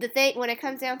 the thing, when it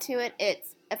comes down to it,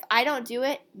 it's, if I don't do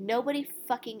it, nobody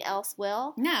fucking else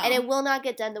will. No. And it will not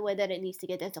get done the way that it needs to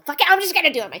get done. So fuck it, I'm just going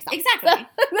to do it myself. Exactly.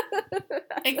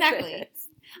 Exactly.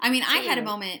 I mean, I had a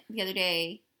moment the other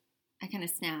day, I kind of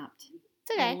snapped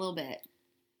a little bit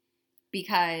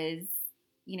because,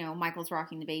 you know, Michael's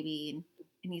rocking the baby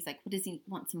and he's like, well, does he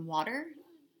want some water?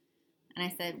 And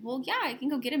I said, well, yeah, I can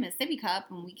go get him a sippy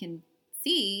cup and we can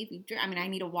see. I mean, I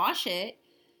need to wash it.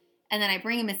 And then I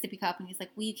bring him a sippy cup and he's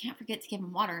like, well, you can't forget to give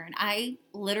him water. And I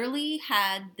literally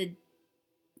had the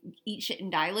eat shit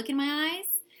and die look in my eyes,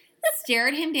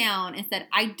 stared him down and said,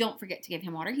 I don't forget to give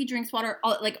him water. He drinks water.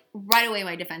 Like right away,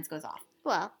 my defense goes off.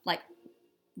 Well. Like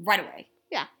right away.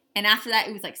 Yeah. And after that,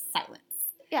 it was like silence.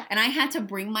 Yeah. And I had to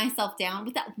bring myself down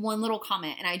with that one little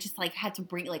comment. And I just like had to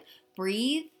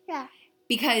breathe. Yeah.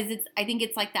 Because I think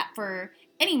it's like that for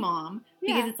any mom.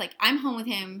 Because it's like, I'm home with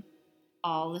him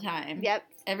all the time. Yep.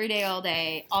 Every day, all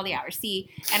day, all the hours.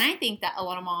 See, and I think that a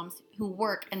lot of moms who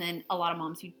work and then a lot of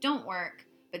moms who don't work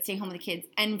but stay home with the kids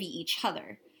envy each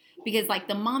other. Because, like,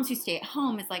 the moms who stay at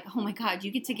home is like, oh, my God, you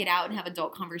get to get out and have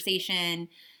adult conversation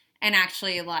and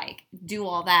actually, like, do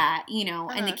all that, you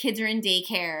know, and the kids are in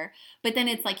daycare. But then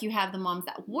it's like you have the moms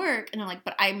that work and they're like,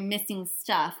 but I'm missing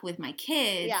stuff with my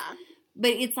kids. Yeah.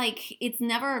 But it's like, it's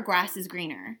never a grass is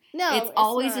greener. No, it's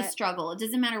always a struggle. It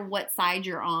doesn't matter what side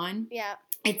you're on. Yeah.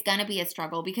 It's going to be a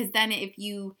struggle because then if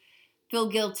you feel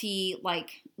guilty,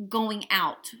 like going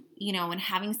out, you know, and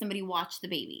having somebody watch the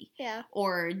baby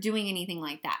or doing anything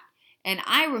like that. And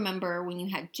I remember when you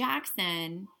had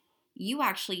Jackson, you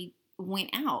actually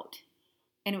went out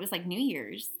and it was like New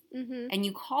Year's and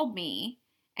you called me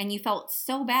and you felt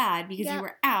so bad because you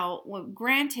were out. Well,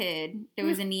 granted, there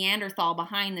was a Neanderthal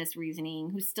behind this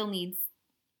reasoning who still needs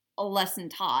a lesson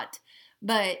taught,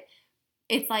 but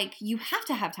it's like you have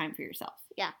to have time for yourself.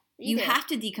 Yeah. You have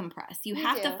to decompress. You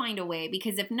have to find a way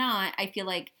because if not, I feel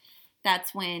like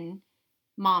that's when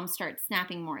moms start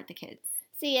snapping more at the kids.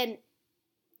 See, and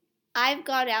I've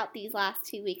gone out these last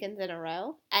 2 weekends in a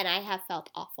row and I have felt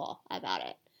awful about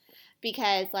it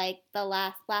because like the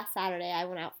last Saturday I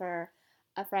went out for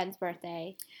a friend's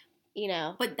birthday, you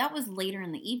know. But that was later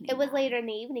in the evening. It was later in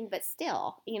the evening, but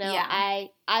still, you know, I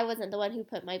wasn't the one who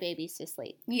put my babies to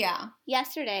sleep. Yeah.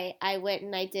 Yesterday, I went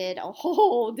and I did a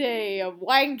whole day of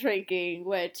wine drinking,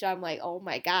 which I'm like, oh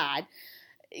my God.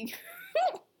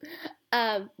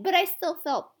 But I still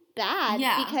felt bad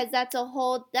because that's a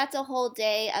whole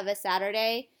day of a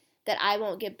Saturday that I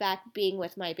won't get back being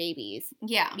with my babies.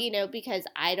 Yeah. You know, because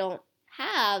I don't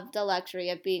have the luxury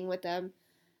of being with them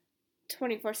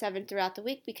 24/7 throughout the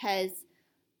week because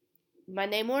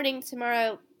Monday morning,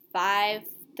 tomorrow,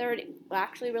 5:30, well,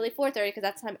 actually really 4:30 because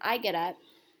that's the time I get up.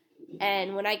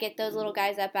 And when I get those little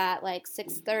guys up at like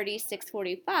 6:30,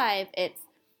 6:45,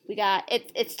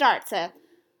 it starts to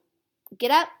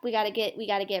get up, we gotta get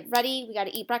ready, we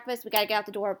gotta eat breakfast, we gotta get out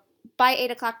the door by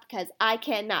 8 o'clock because I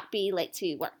cannot be late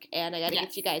to work and I gotta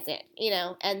get you guys in,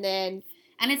 and then.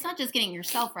 And it's not just getting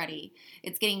yourself ready.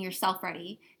 It's getting yourself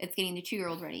ready. It's getting the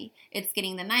 2-year-old ready. It's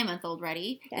getting the 9-month-old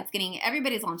ready. Yep. It's getting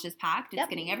everybody's lunches packed. It's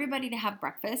getting everybody to have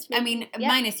breakfast. Yep. I mean,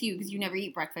 minus you because you never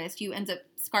eat breakfast. You end up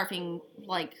scarfing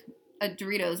like a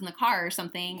Doritos in the car or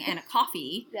something and a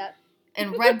coffee. Yep.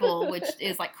 And Red Bull, which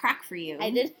is like crack for you. I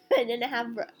did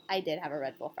have a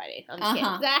Red Bull Friday. I'm just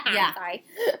kidding. Yeah. Sorry.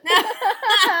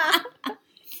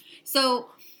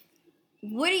 So,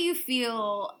 what do you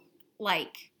feel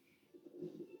like?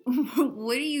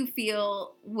 What do you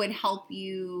feel would help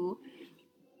you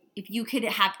if you could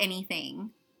have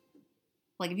anything?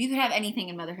 Like, if you could have anything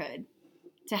in motherhood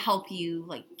to help you,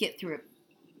 like, get through it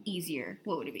easier,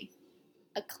 what would it be?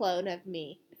 A clone of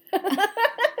me.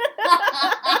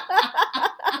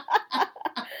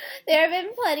 There have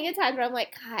been plenty of times where I'm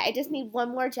like, God, I just need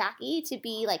one more Jackie to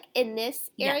be, like, in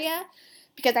this area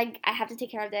because I have to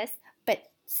take care of this, but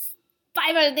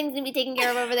 5 other things need to be taken care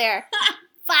of over there.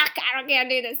 Fuck, I can't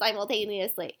do this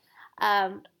simultaneously.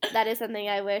 That is something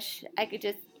I wish I could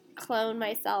just clone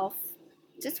myself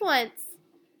just once,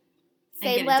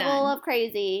 say level of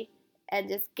crazy, and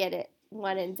just get it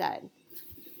one and done.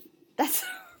 That's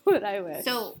what I wish.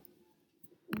 So,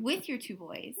 with your 2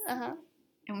 boys, and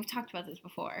we've talked about this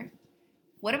before,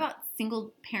 what about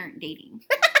single parent dating?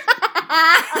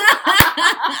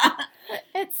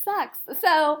 It sucks.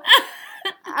 So,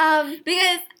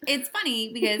 because it's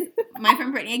funny because my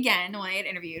friend Brittany, again, the one I had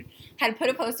interviewed, had put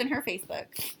a post on her Facebook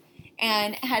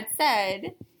and had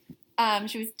said,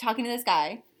 she was talking to this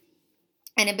guy,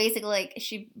 and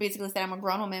she basically said, I'm a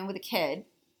grown woman with a kid.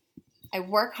 I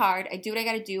work hard. I do what I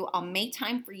got to do. I'll make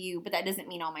time for you, but that doesn't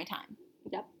mean all my time.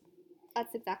 Yep.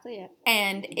 That's exactly it.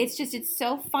 And it's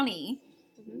so funny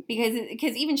because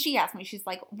even she asked me, she's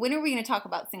like, when are we going to talk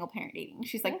about single parent dating?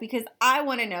 She's like, because I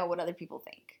want to know what other people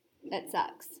think. It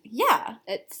sucks. Yeah.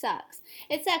 It sucks.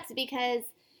 It sucks because,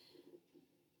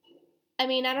 I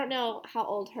mean, I don't know how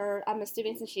old I'm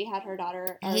assuming since she had her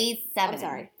daughter. He's 7. I'm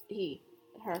sorry.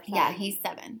 Her son. Yeah, he's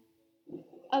 7.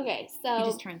 Okay, so. He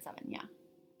just turned 7, yeah.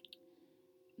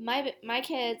 My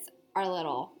kids are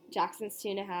little. Jackson's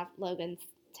 2.5, Logan's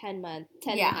 10 and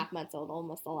a half months old,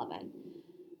 almost 11.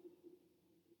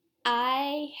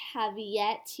 I have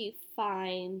yet to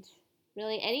find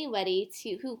really anybody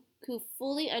who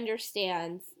fully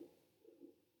understands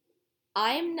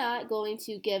I'm not going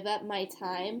to give up my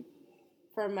time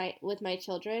with my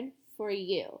children for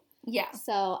you. Yeah.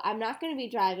 So I'm not going to be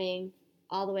driving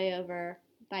all the way over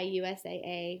by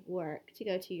USAA work to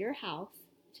go to your house,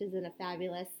 which is in a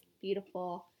fabulous,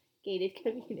 beautiful, gated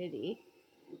community,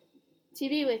 to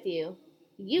be with you.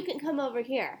 You can come over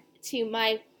here to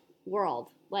my world,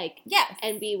 yes,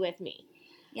 and be with me.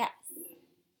 Yes.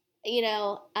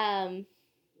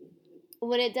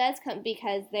 When it does come,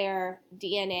 because their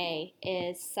DNA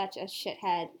is such a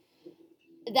shithead,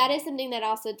 that is something that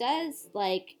also does,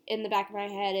 in the back of my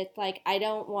head, it's I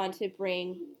don't want to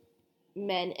bring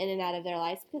men in and out of their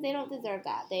lives because they don't deserve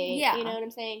that. You know what I'm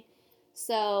saying?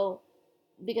 So,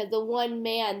 because the one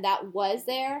man that was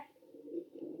there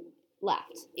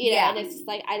left, and it's just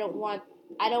I don't want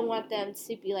them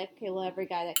to be like, okay, well, every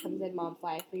guy that comes in mom's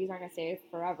life, he's not going to stay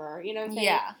forever. You know what I'm saying?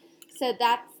 Yeah. So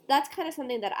that's kind of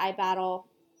something that I battle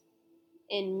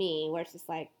in me, where it's just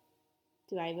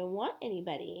do I even want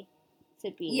anybody to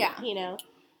be,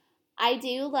 I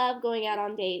do love going out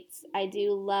on dates. I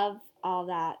do love all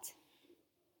that.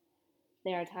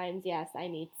 There are times, yes, I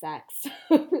need sex.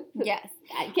 Yes.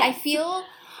 Yes. I feel,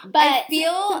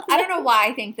 I don't know why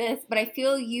I think this, but I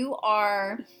feel you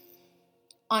are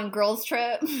on Girls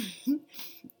Trip.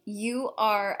 You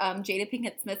are Jada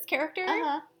Pinkett Smith's character,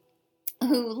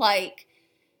 who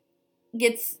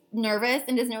gets nervous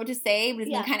and doesn't know what to say, but is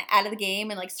then kind of out of the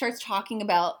game and starts talking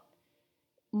about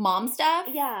mom stuff.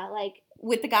 Yeah,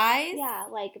 with the guys. Yeah,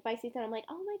 if I see something, I'm like,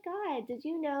 oh my god, did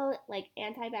you know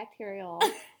antibacterial?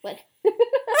 But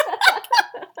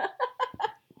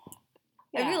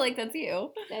I feel like that's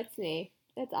you. That's me.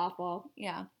 That's awful.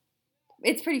 Yeah.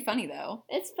 It's pretty funny, though.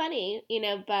 It's funny,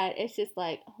 but it's just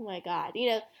oh my god.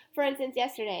 For instance,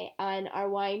 yesterday on our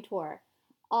wine tour,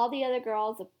 all the other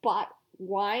girls bought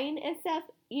wine and stuff.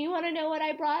 You want to know what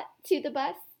I brought to the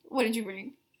bus? What did you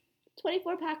bring?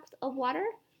 24 packs of water,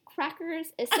 crackers,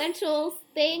 essentials,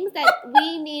 things that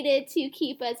we needed to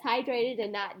keep us hydrated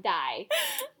and not die.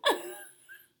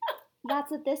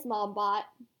 That's what this mom brought.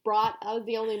 I was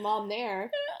the only mom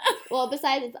there. Well,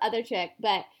 besides this other chick.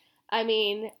 But, I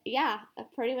mean, yeah,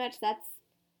 pretty much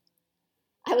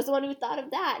I was the one who thought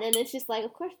of that. And it's just like,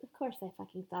 of course I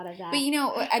fucking thought of that. But, you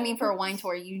know, I mean, for a wine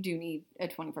tour, you do need a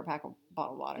 24-pack of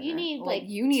bottled water. You need,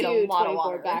 you need a lot of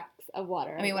water. 24 packs of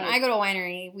water. I mean, when I go to a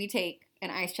winery, we take an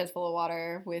ice chest full of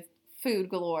water with food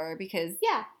galore because...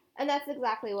 Yeah, and that's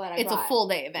exactly what I brought. It's a full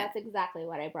day event. That's exactly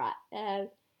what I brought.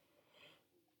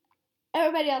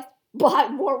 Everybody else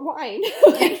bought more wine.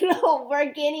 Like, no,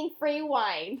 we're getting free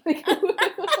wine.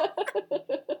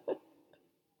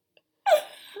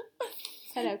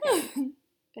 But okay,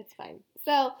 it's fine.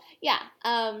 So yeah,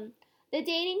 the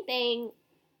dating thing,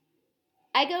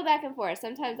 I go back and forth.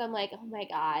 Sometimes I'm like, oh my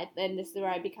god, and this is where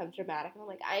I become dramatic. I'm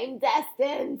like, I'm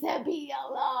destined to be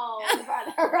alone for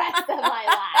the rest of my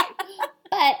life.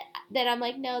 But then I'm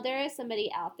like, no, there is somebody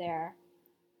out there.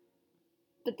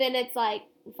 But then it's like,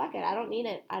 fuck it, I don't need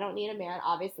it. I don't need a man.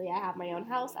 Obviously, I have my own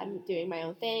house. I'm doing my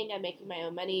own thing. I'm making my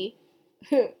own money.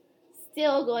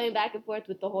 Still going back and forth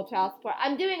with the whole child support.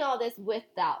 I'm doing all this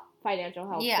without financial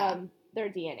help from their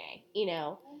DNA, you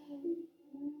know.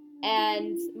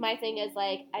 And my thing is,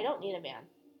 like, I don't need a man.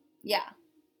 Yeah.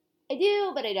 I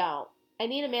do, but I don't. I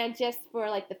need a man just for,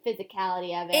 like, the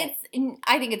physicality of it.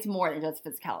 I think it's more than just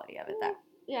physicality of it, though.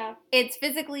 Yeah. It's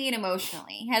physically and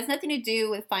emotionally. It has nothing to do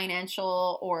with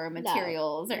financial or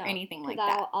materials or anything like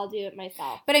that. I'll do it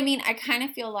myself. But, I mean, I kind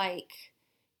of feel like,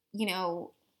 you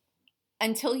know,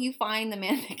 until you find the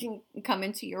man that can come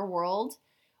into your world,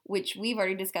 which we've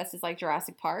already discussed is like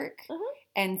Jurassic Park,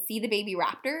 and see the baby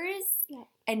raptors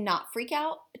and not freak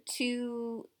out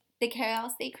to the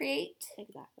chaos they create.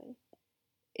 Exactly.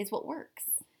 Is what works.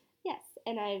 Yes,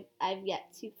 and I've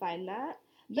yet to find that.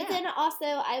 But then also,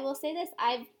 I will say this,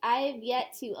 I've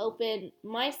yet to open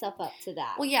myself up to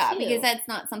that. Well, yeah, because that's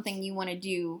not something you want to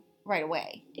do right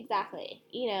away. Exactly.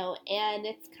 You know, and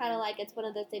it's kind of like, it's one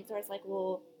of those things where it's like,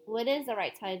 well, when is the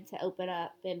right time to open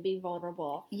up and be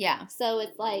vulnerable? Yeah. So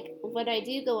it's like, when I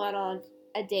do go out on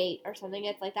a date or something,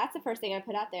 it's like, that's the first thing I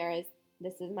put out there is,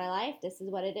 this is my life, this is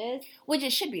what it is. Which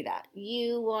it should be that.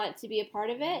 You want to be a part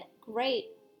of it? Great.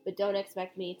 But don't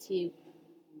expect me to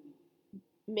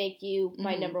make you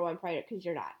my number one priority, because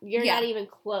you're not. You're not even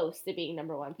close to being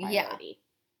number one priority.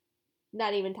 Yeah.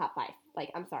 Not even top 5.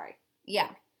 Like, I'm sorry. Yeah.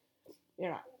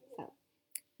 You're not. So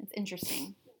it's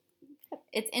interesting.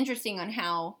 It's interesting on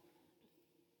how,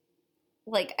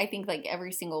 like, I think, like,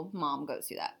 every single mom goes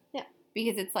through that. Yeah.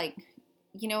 Because it's like,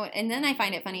 you know, and then I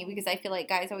find it funny because I feel like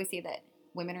guys always say that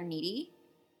women are needy.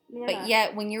 Yeah. But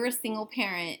yet, when you're a single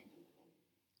parent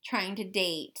trying to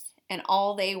date and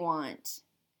all they want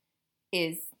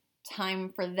is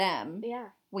time for them. Yeah.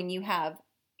 When you have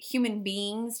human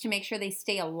beings to make sure they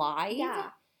stay alive.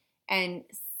 Yeah. And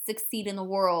succeed in the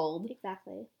world.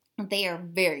 Exactly. They are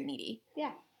very needy.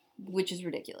 Yeah. Which is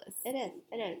ridiculous. It is.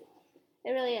 It is.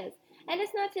 It really is. And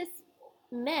it's not just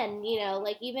men, you know,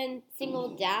 like even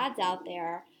single dads out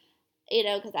there, you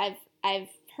know, because I've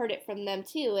heard it from them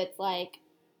too. It's like,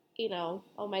 you know,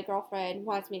 oh, my girlfriend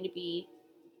wants me to be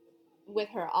with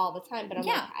her all the time, but I'm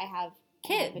like, I have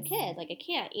a kid, like I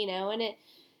can't, you know,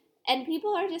 and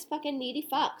people are just fucking needy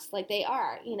fucks, like they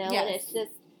are, you know, and it's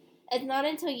just, it's not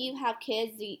until you have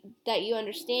kids that you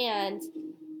understand.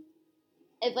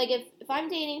 If I'm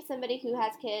dating somebody who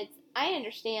has kids, I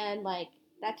understand, like,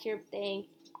 that's your thing.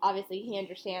 Obviously, he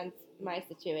understands my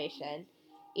situation,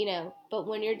 you know. But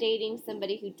when you're dating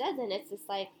somebody who doesn't, it's just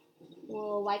like,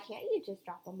 well, why can't you just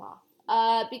drop them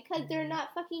off? Because they're not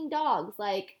fucking dogs.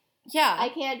 Like, yeah, I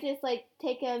can't just, like,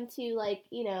 take them to, like,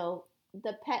 you know,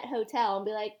 the pet hotel and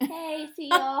be like, hey, see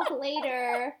y'all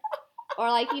later. Or,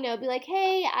 like, you know, be like,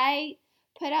 hey, I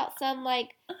put out some, like,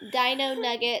 dino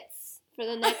nuggets for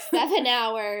the next 7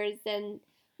 hours, and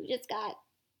we just got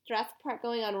Jurassic Park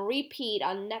going on repeat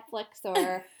on Netflix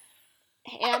or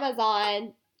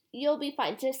Amazon. You'll be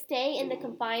fine. Just stay in the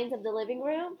confines of the living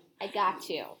room. I got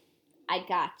you. I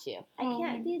can't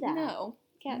do that. No.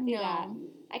 Can't do that.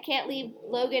 I can't leave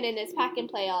Logan in his pack and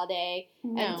play all day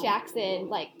and Jackson,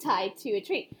 like, tied to a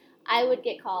tree. I would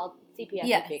get called. CPS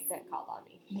would get called on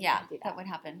me. Yeah, that would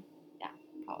happen. Yeah.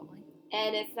 Probably.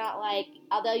 And it's not like,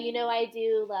 although, you know, I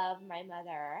do love my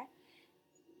mother.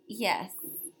 Yes.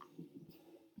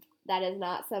 That is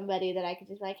not somebody that I could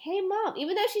just be like, hey, Mom.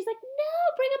 Even though she's like,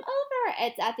 no, bring him over.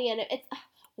 It's at the end of,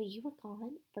 well, you were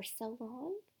gone for so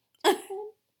long. Jason,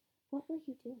 what were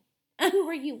you doing? Who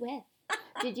were you with?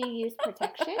 Did you use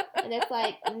protection? And it's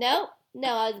like, nope. No,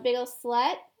 I was a big old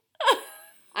slut.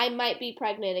 I might be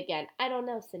pregnant again. I don't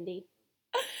know, Cindy.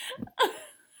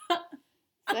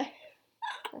 Okay.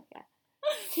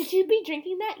 Should you be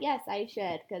drinking that? Yes, I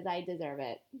should, because I deserve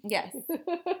it. Yes.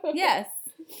 Yes.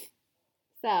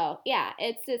 So, yeah,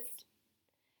 it's just,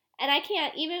 and I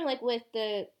can't, even like with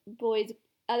the boys'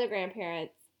 other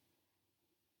grandparents,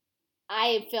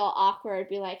 I feel awkward,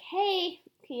 be like, hey,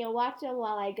 can you watch them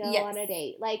while I go on a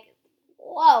date? Like,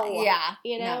 whoa. Yeah.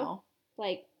 You know? No.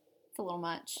 Like, it's a little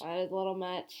much. That is a little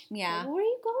much. Yeah. Like, where are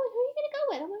you going? Who are you going to go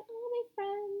with? I'm like, oh, my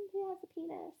friend who has a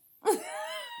penis.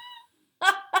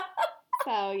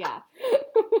 So, yeah.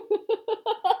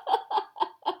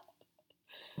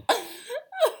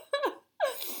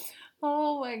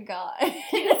 Oh, my God.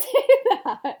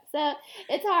 So,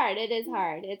 it's hard. It is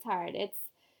hard. It's hard. It's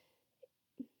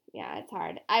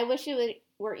hard. I wish it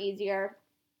were easier.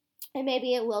 And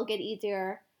maybe it will get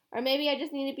easier. Or maybe I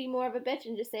just need to be more of a bitch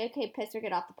and just say, okay, piss or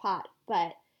get off the pot.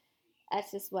 But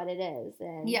that's just what it is.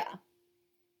 And yeah.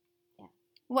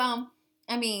 Well,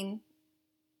 I mean,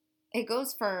 it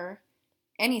goes for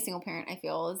any single parent, I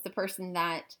feel, is the person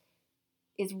that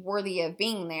is worthy of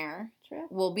being there. True.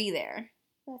 Will be there.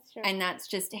 That's true. And that's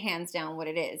just hands down what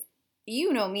it is.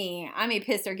 You know me, I'm a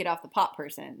piss or get off the pot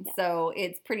person. Yeah. So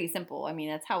it's pretty simple. I mean,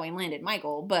 that's how I landed my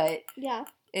goal. But yeah,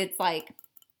 it's like,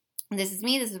 this is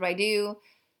me, this is what I do.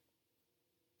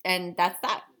 And that's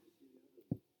that.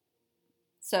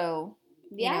 So,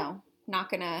 you know, not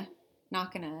gonna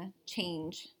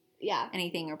change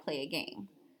anything or play a game.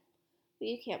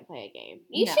 You can't play a game.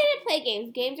 You shouldn't play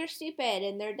games. Games are stupid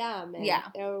and they're dumb and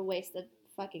they're a waste of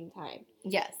fucking time.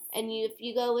 Yes. And if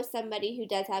you go with somebody who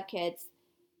does have kids,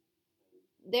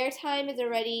 their time is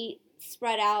already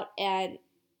spread out and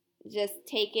just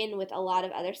taken with a lot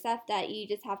of other stuff that you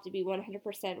just have to be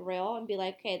 100% real and be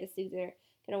like, okay, this is either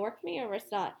going to work for me or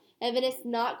it's not. And if it's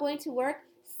not going to work,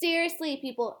 seriously,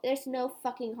 people, there's no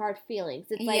fucking hard feelings.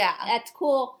 It's like, that's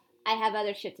cool. I have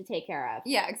other shit to take care of.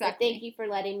 Yeah, exactly. But thank you for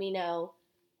letting me know.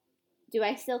 Do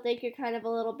I still think you're kind of a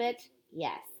little bitch?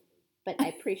 Yes. But I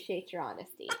appreciate your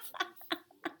honesty.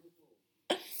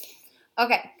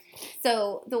 Okay.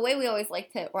 So the way we always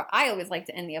like to, or I always like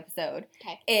to end the episode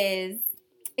is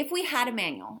if you had a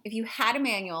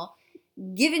manual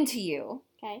given to you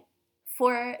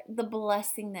for the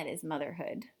blessing that is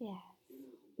motherhood,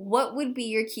 what would be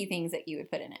your key things that you would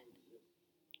put in it?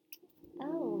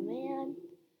 Oh, man.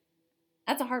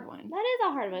 That's a hard one. That is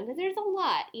a hard one because there's a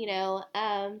lot, you know.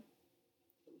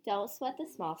 Don't sweat the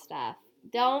small stuff.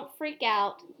 Don't freak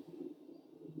out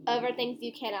over things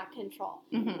you cannot control.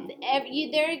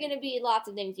 Mm-hmm. There are going to be lots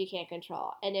of things you can't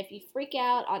control. And if you freak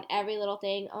out on every little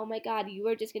thing, oh my God, you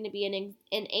are just going to be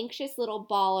an anxious little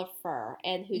ball of fur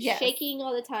and who's shaking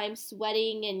all the time,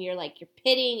 sweating, and you're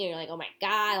pitting, and you're like, oh my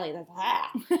God, like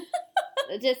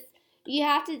that's you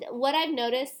have to, what I've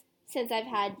noticed since I've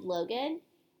had Logan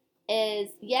is,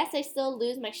 yes, I still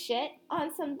lose my shit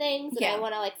on some things and I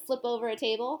want to flip over a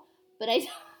table, but I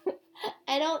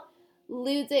don't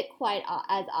lose it quite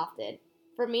as often.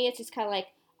 For me, it's just kind of like,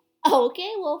 oh,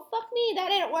 okay, well, fuck me, that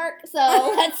didn't work,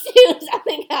 so let's do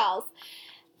something else.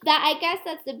 I guess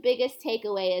that's the biggest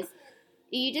takeaway is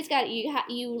you just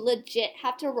you legit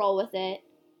have to roll with it.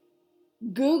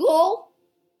 Google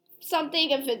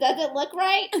something if it doesn't look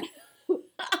right.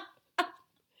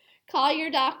 Call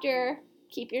your doctor.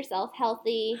 Keep yourself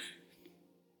healthy.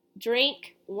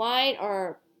 Drink wine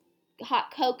or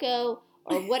hot cocoa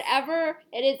or whatever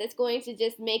it is that's going to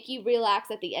just make you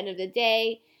relax at the end of the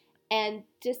day. And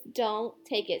just don't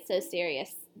take it so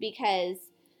serious because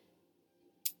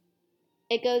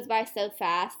it goes by so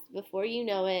fast. Before you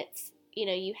know it, you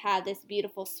know, you have this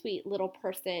beautiful, sweet little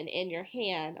person in your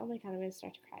hand. Oh my God, I'm going to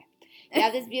start to cry. You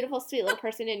have this beautiful, sweet little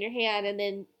person in your hand and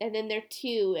then they're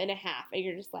 2.5 and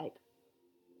you're just like,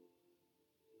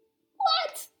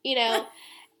 what? You know,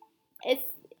 it's,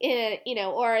 you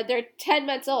know, or they're 10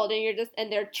 months old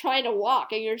and they're trying to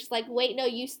walk and you're just like, wait, no,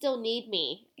 you still need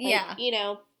me. You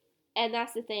know, and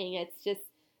that's the thing. It's just,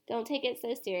 don't take it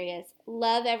so serious.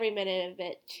 Love every minute of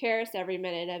it. Cherish every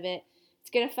minute of it. It's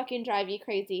going to fucking drive you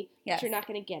crazy, but you're not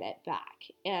going to get it back.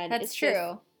 And that's true.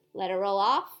 Just, let it roll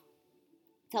off.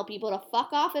 Tell people to fuck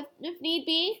off if need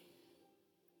be.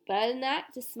 But other than that,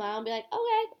 just smile and be like,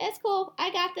 okay, it's cool. I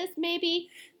got this, maybe.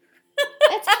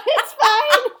 It's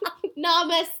fine.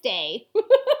 Namaste.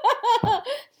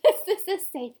 This is a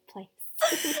safe place.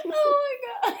 Oh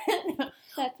my God.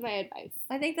 That's my advice.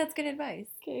 I think that's good advice.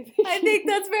 Okay. I think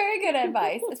that's very good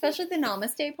advice, especially the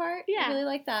namaste part. Yeah. I really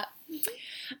like that.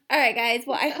 All right, guys.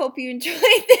 Well, I hope you enjoyed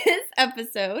this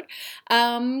episode.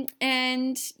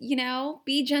 And, you know,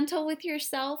 be gentle with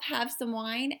yourself, have some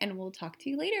wine, and we'll talk to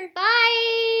you later.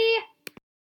 Bye.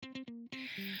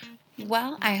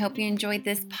 Well, I hope you enjoyed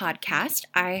this podcast.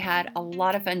 I had a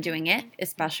lot of fun doing it,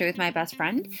 especially with my best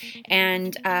friend.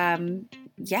 And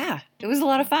yeah, it was a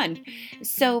lot of fun.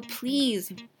 So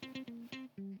please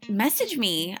message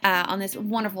me on this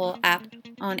wonderful app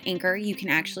on Anchor. You can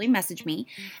actually message me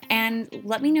and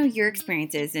let me know your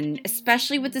experiences, and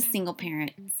especially with the single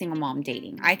parent, single mom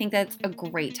dating. I think that's a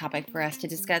great topic for us to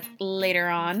discuss later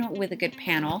on with a good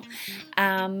panel.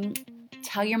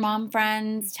 Tell your mom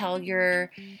friends, tell your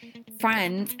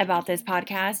friends about this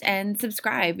podcast, and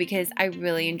subscribe because I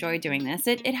really enjoy doing this.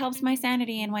 It helps my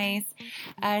sanity in ways.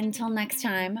 Until next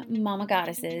time, Mama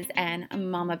Goddesses and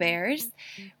Mama Bears,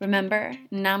 remember,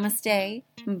 namaste,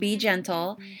 be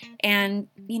gentle, and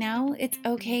it's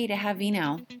okay to have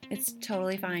vino. It's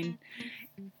totally fine.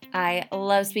 I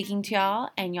love speaking to y'all,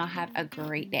 and y'all have a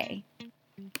great day.